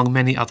Weir, among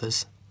many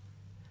others.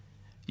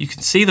 You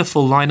can see the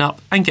full lineup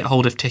and get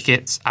hold of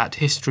tickets at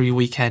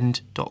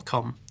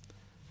historyweekend.com.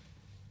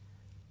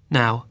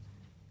 Now,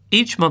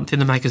 each month in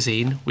the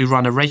magazine we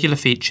run a regular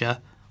feature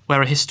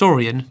where a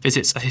historian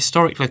visits a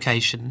historic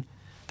location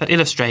that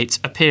illustrates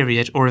a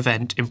period or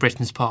event in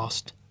Britain's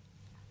past.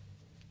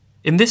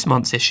 In this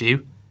month's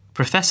issue,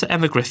 Professor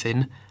Emma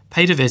Griffin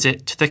paid a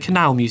visit to the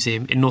Canal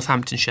Museum in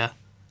Northamptonshire,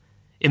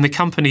 in the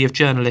company of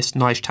journalist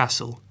Nige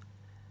Tassell,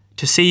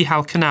 to see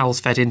how canals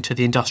fed into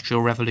the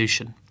Industrial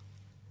Revolution.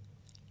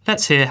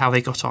 Let's hear how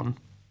they got on.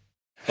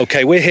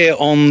 OK, we're here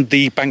on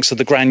the banks of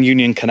the Grand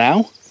Union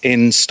Canal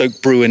in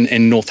Stoke Bruin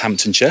in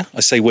Northamptonshire.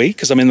 I say we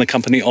because I'm in the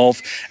company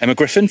of Emma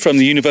Griffin from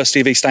the University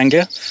of East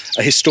Anglia,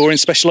 a historian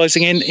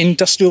specialising in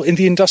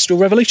the Industrial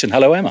Revolution.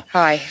 Hello, Emma.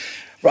 Hi.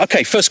 Right,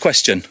 OK, first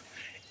question.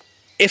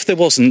 If there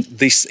wasn't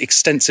this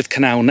extensive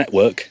canal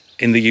network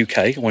in the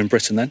UK, or in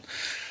Britain then,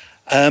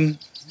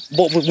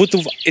 what would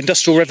the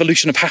Industrial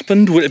Revolution have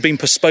happened? Would it have been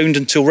postponed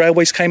until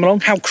railways came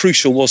along? How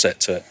crucial was it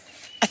to it?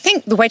 I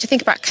think the way to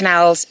think about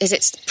canals is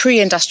it's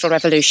pre-industrial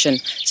revolution.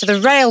 So the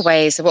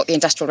railways are what the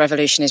Industrial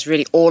Revolution is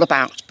really all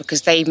about,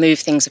 because they move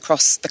things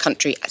across the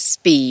country at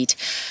speed.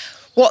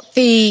 What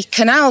the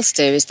canals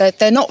do is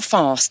they're not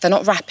fast, they're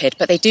not rapid,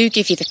 but they do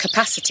give you the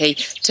capacity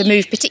to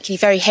move particularly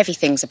very heavy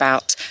things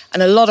about.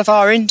 And a lot of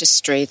our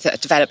industry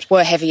that developed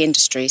were heavy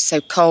industries,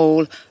 so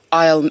coal,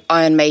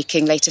 iron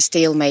making, later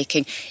steel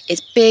making.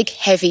 It's big,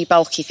 heavy,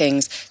 bulky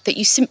things that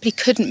you simply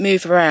couldn't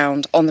move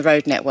around on the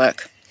road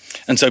network.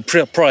 And so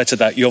prior to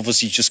that, you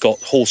obviously just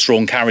got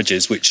horse-drawn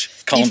carriages, which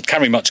can't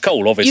carry much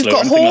coal, obviously. You've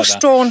got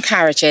horse-drawn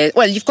carriages.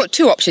 Well, you've got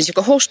two options. You've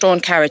got horse-drawn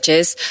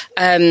carriages,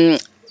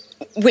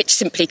 which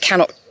simply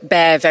cannot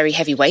bear very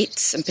heavy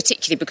weights, and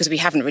particularly because we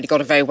haven't really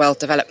got a very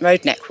well-developed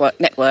road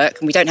network,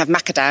 and we don't have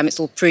macadam, it's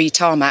all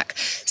pre-tarmac.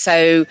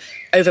 So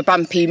over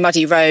bumpy,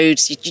 muddy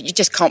roads, you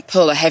just can't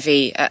pull a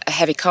heavy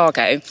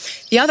cargo.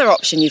 The other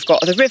option you've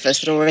got are the rivers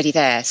that are already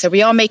there. So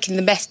we are making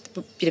the best,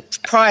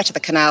 prior to the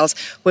canals,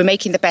 we're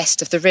making the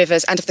best of the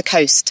rivers and of the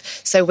coast.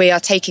 So we are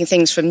taking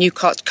things from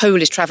Newcastle,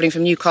 coal is travelling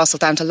from Newcastle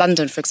down to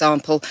London, for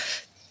example,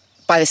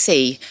 by the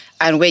sea,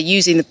 and we're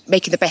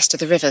making the best of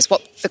the rivers.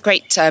 What the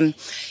great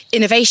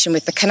innovation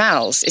with the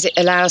canals is it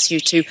allows you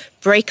to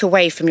break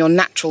away from your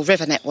natural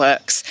river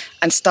networks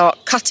and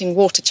start cutting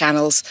water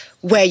channels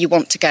where you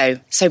want to go.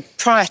 So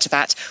prior to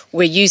that,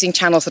 we're using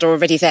channels that are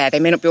already there. They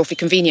may not be awfully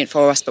convenient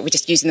for us, but we're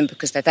just using them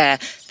because they're there.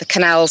 The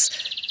canals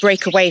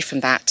break away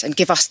from that and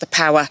give us the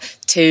power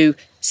to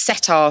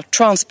set our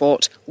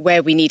transport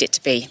where we need it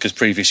to be. Because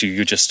previously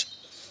you're just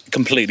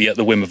completely at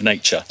the whim of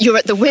nature. You're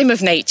at the whim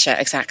of nature,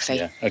 exactly.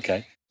 Yeah,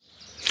 OK.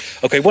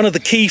 OK, one of the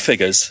key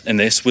figures in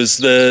this was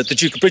the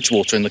Duke of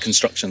Bridgewater in the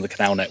construction of the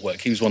canal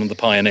network. He was one of the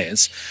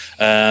pioneers.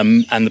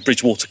 And the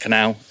Bridgewater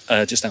Canal,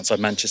 just outside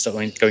Manchester,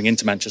 going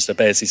into Manchester,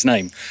 bears his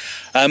name.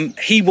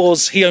 He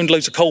owned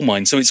loads of coal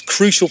mines, so it's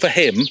crucial for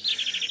him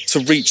to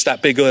reach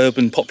that big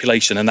urban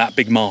population and that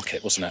big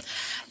market, wasn't it?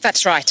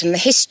 That's right, and the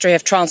history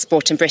of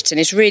transport in Britain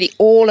is really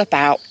all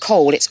about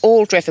coal. It's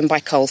all driven by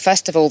coal.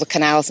 First of all, the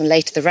canals and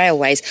later the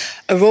railways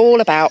are all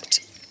about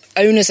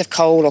owners of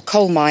coal or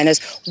coal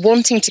miners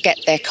wanting to get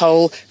their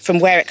coal from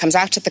where it comes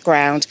out of the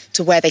ground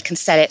to where they can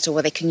sell it or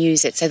where they can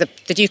use it. So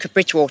the Duke of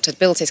Bridgewater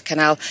built his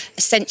canal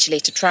essentially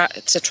to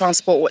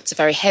transport what's a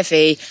very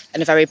heavy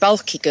and a very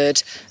bulky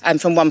good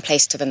from one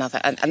place to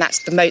another, and that's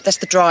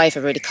the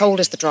driver, really. Coal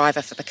is the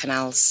driver for the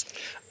canals.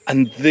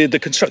 And the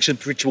construction of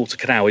the Bridgewater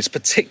Canal is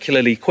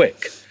particularly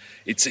quick.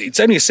 It's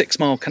only a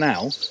 6-mile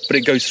canal, but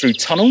it goes through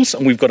tunnels,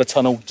 and we've got a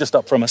tunnel just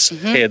up from us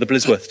here, the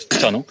Blisworth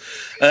Tunnel,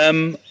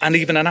 and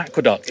even an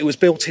aqueduct. It was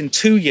built in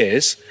 2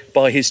 years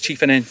by his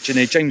chief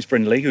engineer, James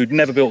Brindley, who'd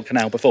never built a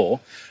canal before,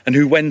 and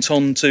who went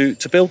on to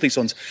build these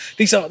ones.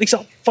 These are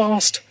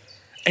fast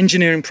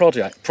engineering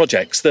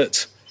projects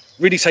that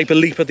really take a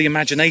leap of the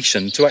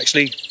imagination to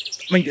actually...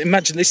 I mean,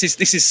 imagine this is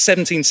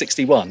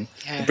 1761.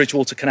 The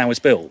Bridgewater Canal was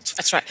built.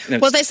 That's right.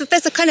 Well, there's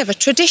a kind of a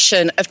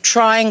tradition of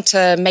trying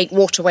to make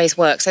waterways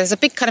work. So there's a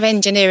big kind of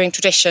engineering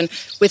tradition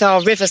with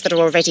our rivers that are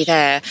already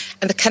there,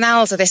 and the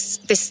canals are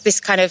this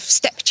kind of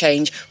step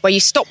change where you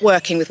stop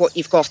working with what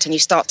you've got and you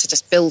start to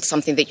just build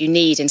something that you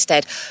need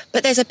instead.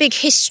 But there's a big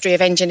history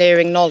of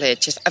engineering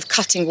knowledge, of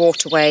cutting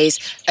waterways,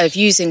 of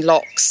using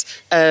locks,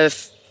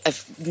 of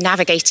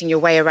navigating your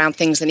way around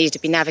things that need to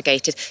be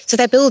navigated. So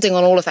they're building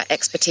on all of that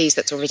expertise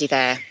that's already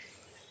there.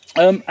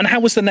 And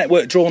how was the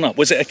network drawn up?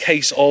 Was it a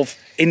case of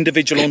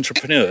individual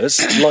entrepreneurs,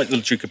 like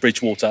the Duke of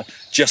Bridgewater,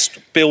 just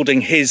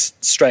building his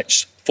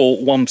stretch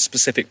for one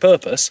specific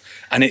purpose,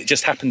 and it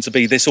just happened to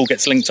be this all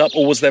gets linked up,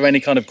 or was there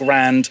any kind of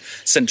grand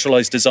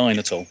centralised design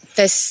at all?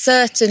 There's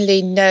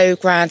certainly no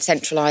grand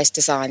centralised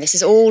design. This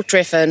is all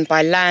driven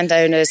by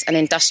landowners and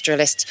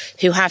industrialists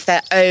who have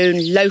their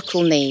own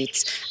local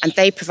needs, and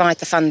they provide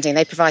the funding,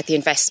 they provide the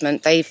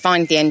investment, they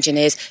find the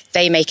engineers,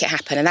 they make it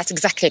happen. And that's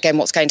exactly, again,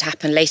 what's going to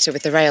happen later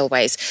with the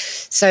railways.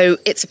 So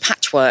it's a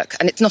patchwork,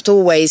 and it's not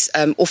always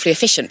awfully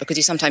efficient, because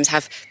you sometimes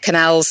have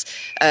canals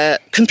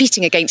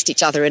competing against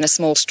each other in a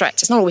small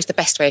stretch. It's not always the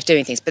best way of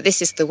doing things, but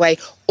this is the way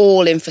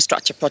all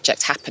infrastructure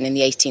projects happen in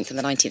the 18th and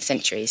the 19th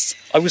centuries.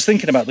 I was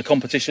thinking about the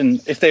competition.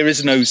 If there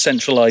is no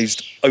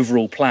centralised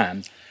overall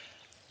plan,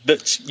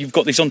 that you've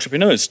got these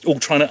entrepreneurs all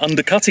trying to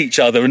undercut each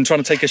other and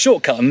trying to take a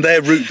shortcut, and their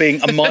route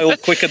being a mile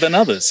quicker than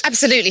others.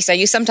 Absolutely. So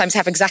you sometimes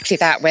have exactly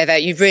that, where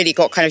you've really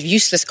got kind of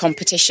useless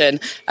competition,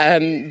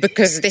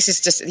 because this is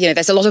just,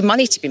 there's a lot of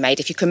money to be made.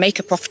 If you can make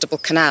a profitable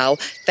canal,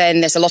 then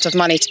there's a lot of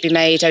money to be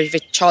made over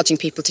charging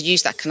people to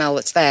use that canal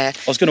that's there.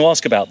 I was going to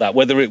ask about that,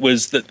 whether it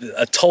was that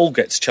a toll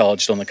gets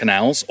charged on the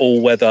canals,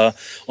 or whether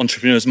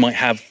entrepreneurs might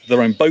have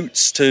their own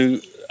boats to...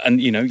 And,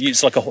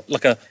 it's like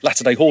a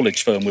latter-day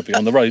haulage firm would be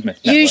on the road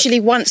network. Usually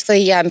once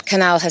the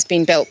canal has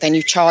been built, then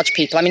you charge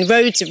people. I mean,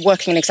 roads are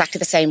working in exactly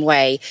the same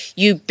way.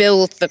 You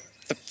build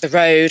the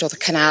road or the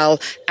canal,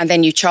 and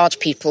then you charge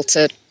people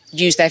to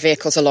use their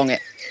vehicles along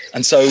it.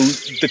 And so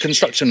the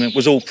construction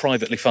was all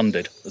privately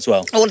funded as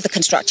well. All of the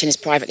construction is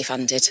privately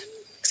funded.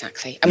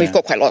 Exactly. And we've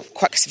got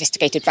quite a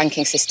sophisticated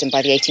banking system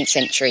by the 18th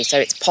century, so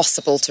it's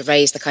possible to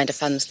raise the kind of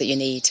funds that you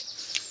need.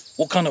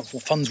 What kind of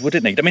funds would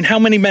it need? I mean, how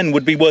many men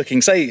would be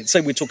working? Say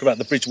we talk about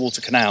the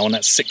Bridgewater Canal, and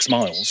that's 6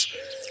 miles,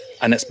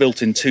 and it's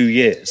built in 2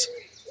 years.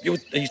 Are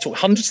you talking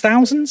hundreds,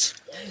 thousands?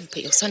 No,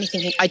 but you're certainly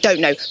thinking, I don't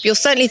know, but you're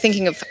certainly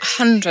thinking of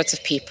hundreds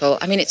of people.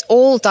 I mean, it's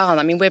all done.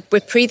 I mean, we're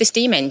pre the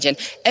steam engine.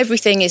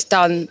 Everything is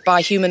done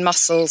by human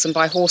muscles and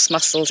by horse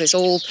muscles. It's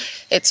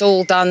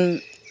all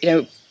done,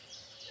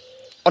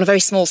 on a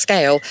very small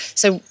scale.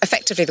 So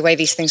effectively the way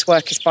these things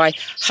work is by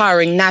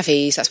hiring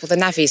navvies. That's what the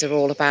navvies are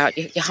all about.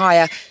 You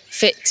hire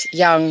fit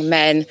young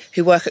men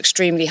who work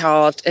extremely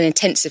hard and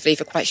intensively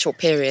for quite short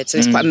periods. So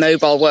it's quite a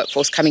mobile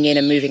workforce coming in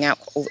and moving out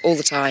all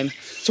the time.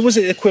 So was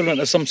it equivalent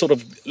of some sort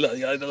of,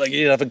 like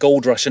you'd have a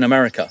gold rush in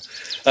America?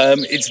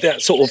 It's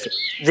that sort of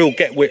real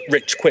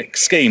get-rich quick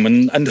scheme.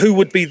 And who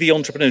would be the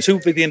entrepreneurs? Who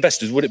would be the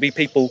investors? Would it be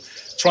people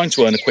trying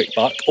to earn a quick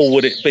buck, or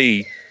would it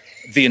be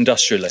the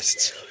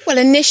industrialists? Well,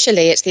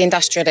 initially it's the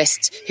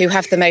industrialists who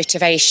have the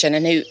motivation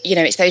and who,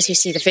 it's those who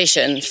see the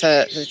vision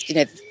for,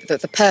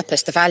 the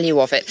purpose, the value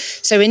of it.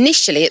 So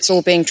initially it's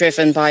all being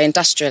driven by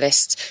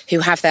industrialists who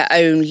have their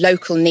own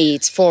local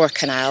needs for a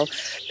canal.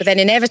 But then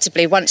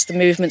inevitably, once the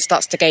movement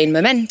starts to gain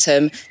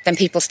momentum, then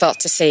people start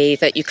to see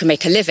that you can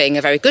make a living,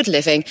 a very good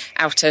living,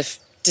 out of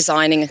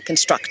designing and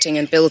constructing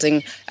and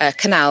building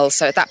canals.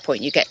 So at that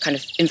point you get kind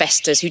of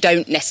investors who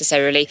don't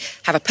necessarily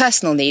have a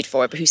personal need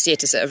for it, but who see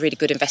it as a really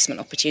good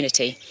investment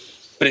opportunity.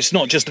 But it's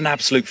not just an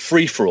absolute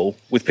free-for-all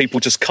with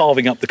people just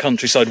carving up the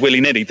countryside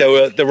willy-nilly.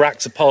 There were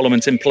acts of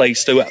parliament in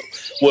place to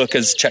work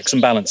as checks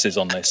and balances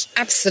on this.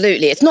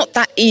 Absolutely. It's not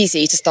that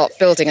easy to start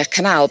building a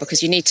canal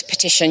because you need to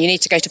petition, you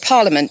need to go to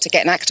Parliament to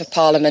get an act of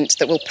Parliament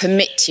that will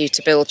permit you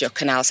to build your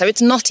canal. So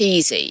it's not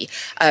easy.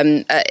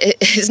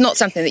 It's not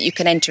something that you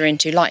can enter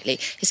into lightly.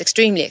 It's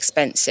extremely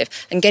expensive.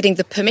 And getting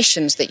the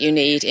permissions that you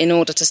need in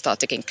order to start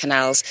digging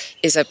canals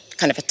is a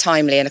kind of a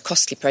timely and a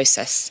costly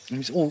process.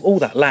 All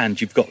that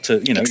land you've got to,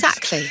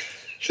 Exactly.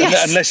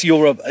 Yes. Unless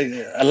you're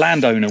a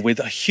landowner with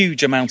a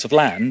huge amount of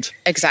land.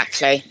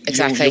 Exactly.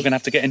 You're going to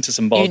have to get into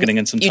some bargaining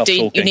and some tough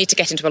talking. You need to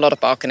get into a lot of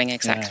bargaining,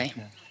 exactly.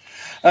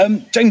 Yeah.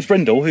 James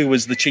Brindle, who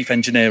was the chief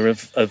engineer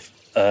of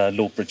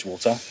Lord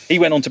Bridgewater, he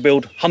went on to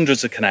build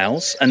hundreds of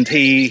canals, and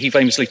he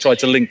famously tried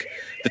to link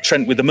the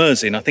Trent with the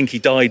Mersey, and I think he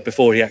died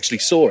before he actually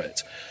saw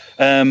it.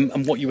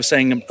 And what you were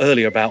saying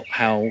earlier about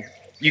how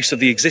use of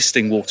the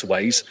existing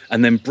waterways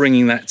and then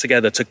bringing that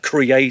together to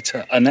create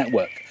a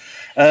network.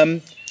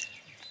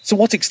 So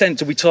what extent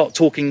do we start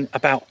talking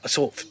about a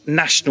sort of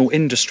national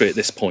industry at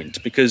this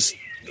point? Because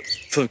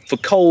for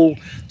coal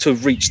to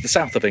have reached the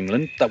south of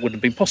England, that wouldn't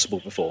have been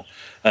possible before.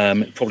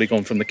 It'd probably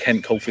gone from the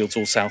Kent coalfields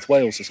or South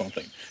Wales or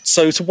something.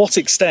 So to what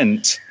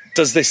extent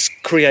does this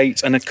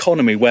create an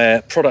economy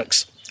where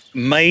products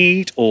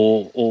made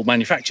or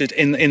manufactured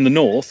in the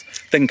north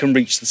then can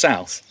reach the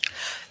south?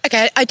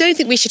 Okay, I don't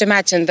think we should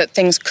imagine that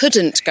things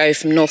couldn't go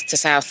from north to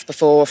south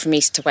before or from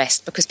east to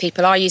west, because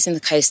people are using the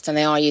coast and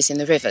they are using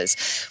the rivers.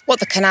 What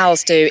the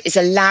canals do is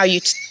allow you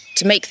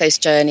to make those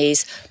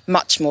journeys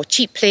much more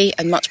cheaply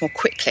and much more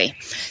quickly.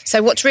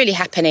 So what's really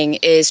happening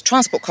is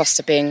transport costs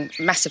are being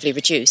massively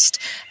reduced.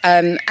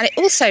 And it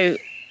also,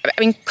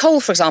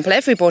 coal, for example,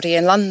 everybody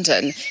in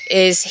London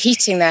is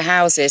heating their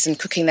houses and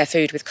cooking their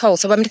food with coal.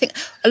 So I think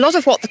a lot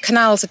of what the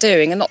canals are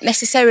doing are not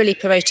necessarily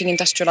promoting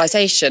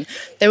industrialisation.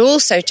 They're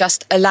also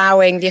just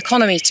allowing the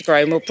economy to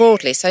grow more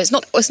broadly. So it's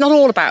not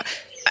all about...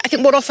 I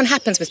think what often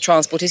happens with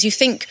transport is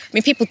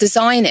people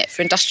design it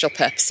for industrial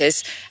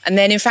purposes, and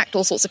then in fact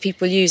all sorts of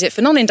people use it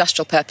for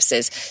non-industrial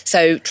purposes.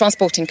 So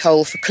transporting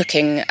coal for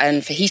cooking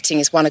and for heating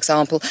is one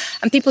example,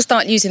 and people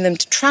start using them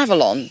to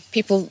travel on.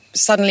 People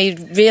suddenly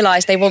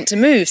realise they want to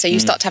move, so you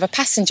start to have a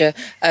passenger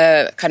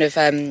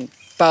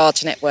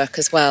barge network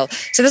as well.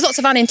 So there's lots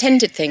of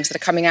unintended things that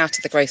are coming out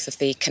of the growth of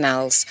the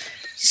canals.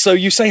 So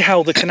you say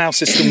how the canal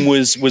system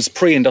was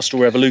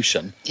pre-industrial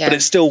revolution, but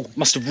it still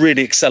must have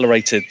really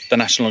accelerated the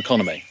national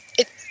economy.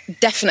 It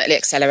definitely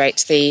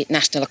accelerates the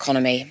national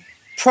economy.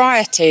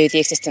 Prior to the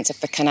existence of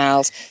the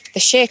canals,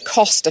 the sheer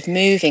cost of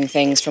moving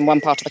things from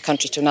one part of the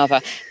country to another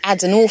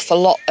adds an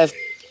awful lot of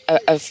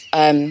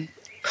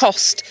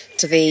cost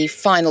to the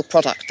final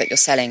product that you're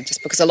selling,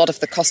 just because a lot of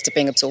the costs are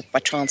being absorbed by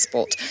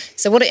transport.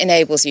 So what it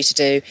enables you to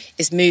do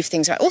is move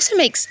things around. It also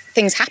makes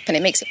things happen.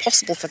 It makes it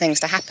possible for things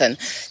to happen.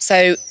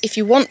 So if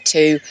you want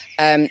to,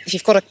 if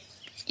you've got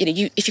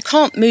if you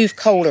can't move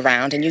coal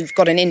around and you've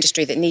got an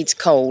industry that needs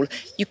coal,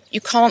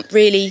 you can't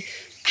really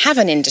have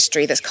an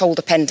industry that's coal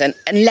dependent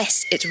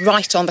unless it's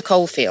right on the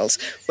coal fields.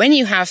 When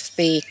you have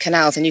the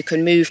canals and you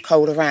can move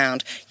coal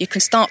around, you can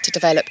start to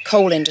develop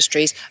coal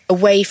industries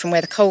away from where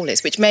the coal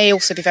is, which may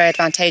also be very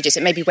advantageous.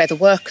 It may be where the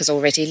workers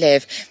already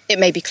live. It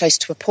may be close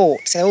to a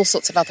port. So all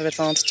sorts of other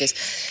advantages.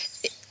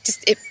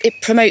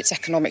 It promotes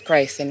economic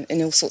growth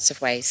in all sorts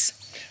of ways.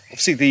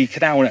 Obviously, the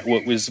canal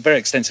network was very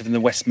extensive in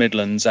the West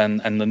Midlands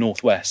and the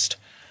North West.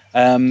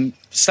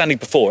 Flowing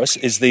before us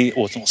is the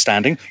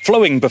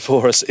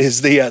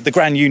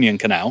Grand Union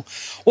Canal.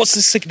 What's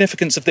the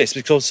significance of this?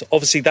 Because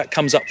obviously that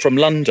comes up from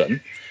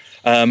London,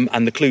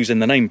 and the clue's in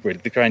the name, really.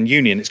 The Grand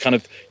Union, it's kind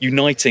of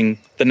uniting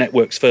the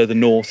networks further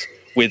north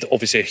with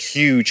obviously a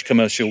huge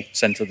commercial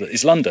centre that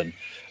is London.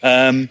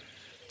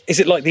 Is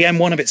it like the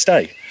M1 of its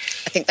day?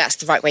 I think that's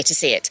the right way to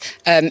see it.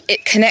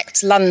 It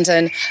connects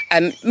London.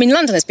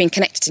 London has been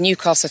connected to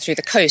Newcastle through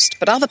the coast,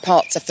 but other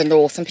parts of the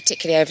north, and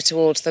particularly over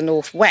towards the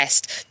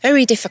northwest,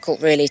 very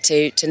difficult really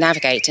to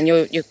navigate. And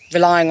you're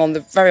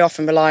very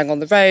often relying on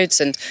the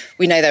roads, and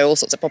we know there are all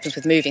sorts of problems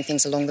with moving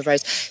things along the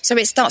roads. So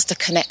it starts to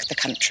connect the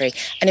country,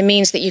 and it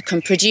means that you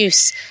can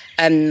produce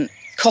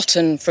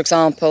cotton, for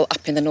example,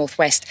 up in the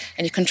northwest,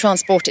 and you can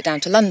transport it down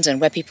to London,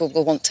 where people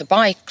will want to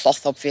buy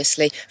cloth,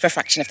 obviously, for a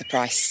fraction of the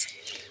price.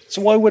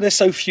 So why were there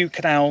so few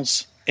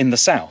canals in the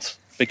south?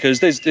 Because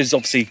there's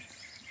obviously,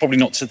 probably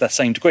not to the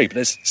same degree, but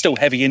there's still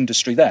heavy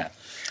industry there.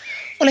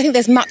 Well, I think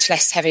there's much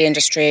less heavy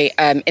industry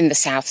in the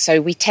south.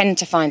 So we tend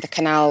to find the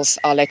canals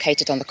are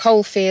located on the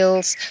coal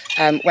fields,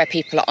 where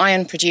people are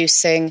iron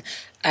producing,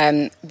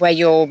 where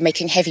you're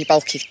making heavy,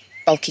 bulky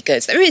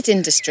goods. There is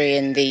industry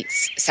in the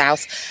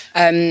south,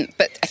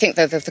 but I think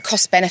the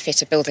cost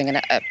benefit of building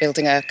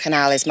a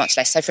canal is much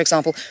less. So, for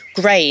example,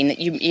 grain.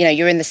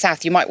 You're in the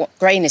south.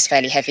 Grain is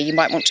fairly heavy. You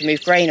might want to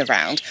move grain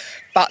around,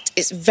 but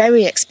it's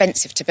very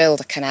expensive to build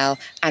a canal,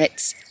 and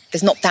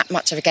there's not that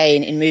much of a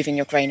gain in moving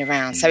your grain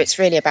around. So it's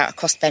really about a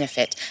cost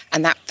benefit,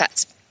 and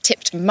that's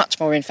tipped much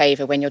more in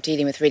favour when you're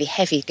dealing with really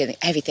heavy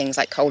things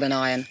like coal and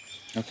iron.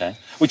 Okay,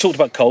 we talked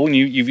about coal, and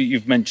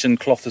you've mentioned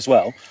cloth as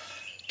well.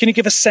 Can you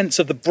give a sense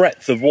of the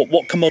breadth of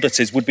what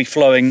commodities would be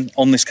flowing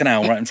on this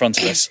canal right in front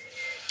of us?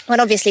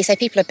 Well, obviously, so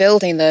people are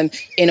building them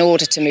in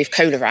order to move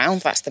coal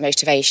around. That's the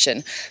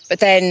motivation. But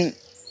then,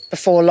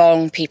 before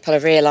long, people are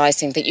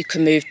realising that you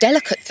can move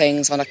delicate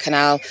things on a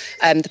canal,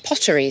 the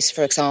potteries,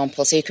 for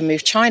example. So you can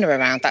move china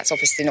around. That's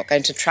obviously not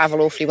going to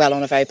travel awfully well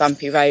on a very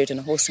bumpy road and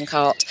a horse and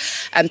cart.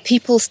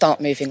 People start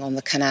moving on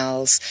the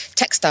canals,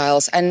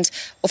 textiles, and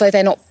although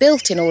they're not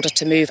built in order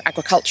to move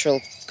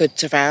agricultural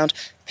goods around,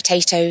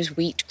 potatoes,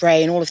 wheat,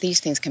 grain, all of these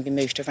things can be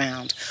moved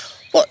around.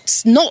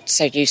 What's not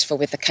so useful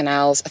with the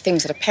canals are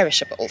things that are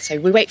perishable.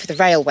 So we wait for the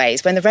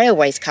railways. When the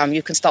railways come,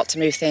 you can start to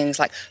move things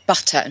like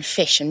butter and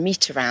fish and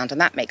meat around, and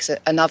that makes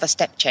another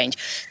step change.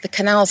 The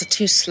canals are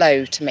too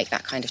slow to make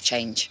that kind of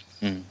change.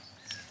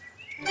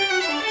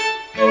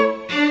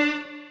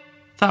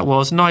 That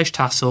was Nige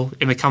Tassell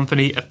in the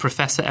company of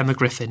Professor Emma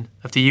Griffin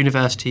of the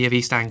University of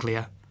East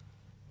Anglia.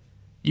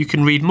 You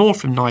can read more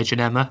from Nige and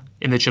Emma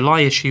in the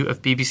July issue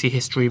of BBC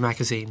History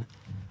magazine,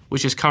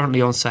 which is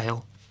currently on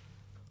sale.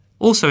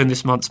 Also in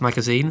this month's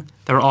magazine,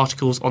 there are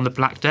articles on the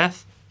Black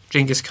Death,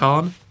 Genghis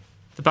Khan,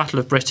 the Battle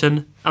of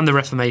Britain, and the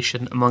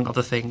Reformation, among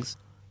other things.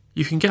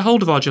 You can get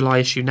hold of our July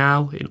issue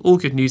now in all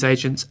good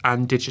newsagents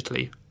and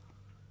digitally.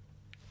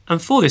 And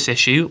for this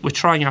issue, we're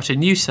trying out a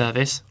new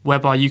service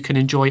whereby you can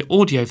enjoy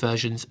audio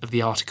versions of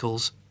the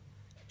articles.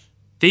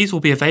 These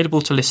will be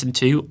available to listen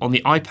to on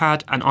the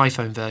iPad and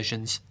iPhone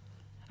versions,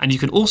 and you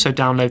can also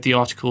download the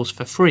articles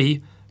for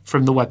free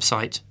from the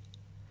website.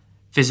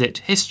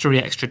 Visit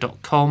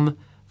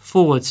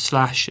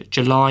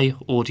historyextra.com/July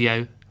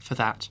audio for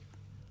that.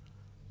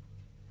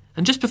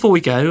 And just before we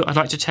go, I'd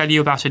like to tell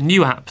you about a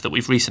new app that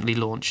we've recently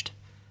launched.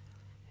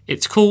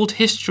 It's called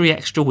History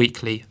Extra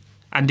Weekly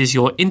and is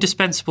your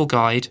indispensable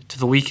guide to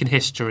the week in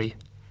history,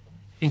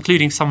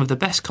 including some of the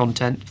best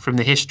content from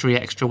the History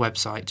Extra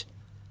website.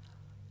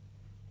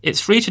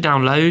 It's free to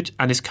download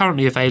and is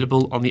currently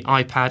available on the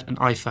iPad and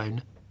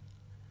iPhone.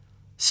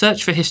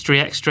 Search for History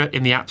Extra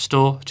in the App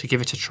Store to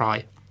give it a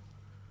try.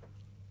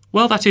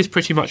 Well, that is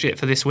pretty much it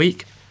for this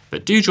week,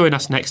 but do join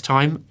us next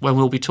time when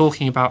we'll be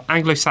talking about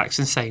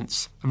Anglo-Saxon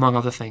saints, among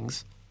other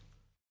things.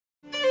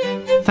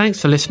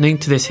 Thanks for listening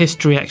to this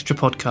History Extra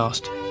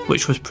podcast,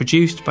 which was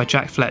produced by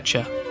Jack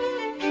Fletcher.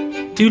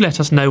 Do let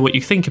us know what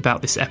you think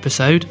about this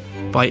episode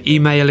by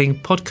emailing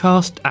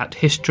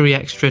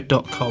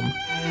podcast@historyextra.com,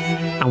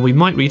 and we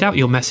might read out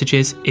your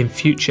messages in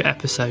future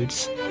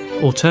episodes.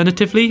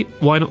 Alternatively,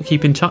 why not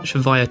keep in touch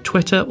via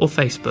Twitter or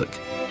Facebook,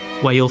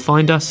 where you'll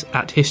find us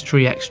at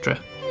History Extra.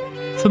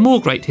 For more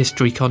great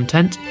history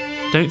content,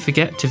 don't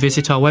forget to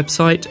visit our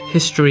website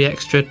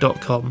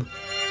historyextra.com,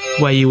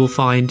 where you will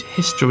find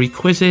history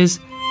quizzes,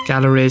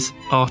 galleries,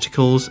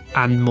 articles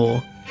and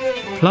more.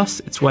 Plus,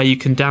 it's where you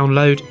can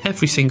download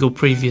every single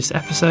previous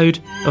episode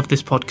of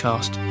this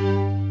podcast.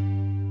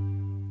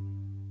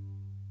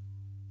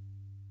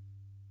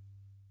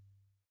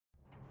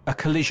 A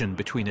collision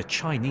between a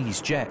Chinese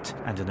jet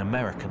and an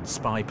American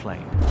spy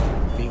plane.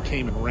 He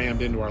came and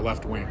rammed into our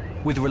left wing.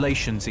 With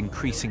relations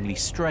increasingly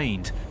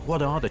strained,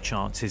 what are the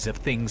chances of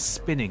things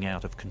spinning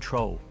out of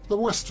control? The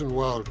Western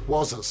world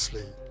was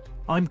asleep.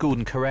 I'm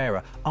Gordon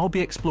Carrera. I'll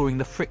be exploring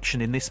the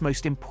friction in this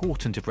most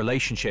important of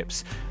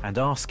relationships and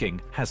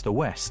asking, has the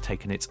West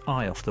taken its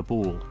eye off the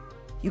ball?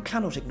 You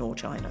cannot ignore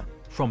China.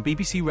 From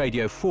BBC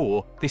Radio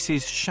 4, this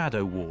is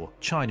Shadow War,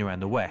 China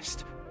and the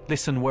West.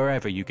 Listen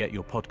wherever you get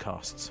your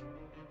podcasts.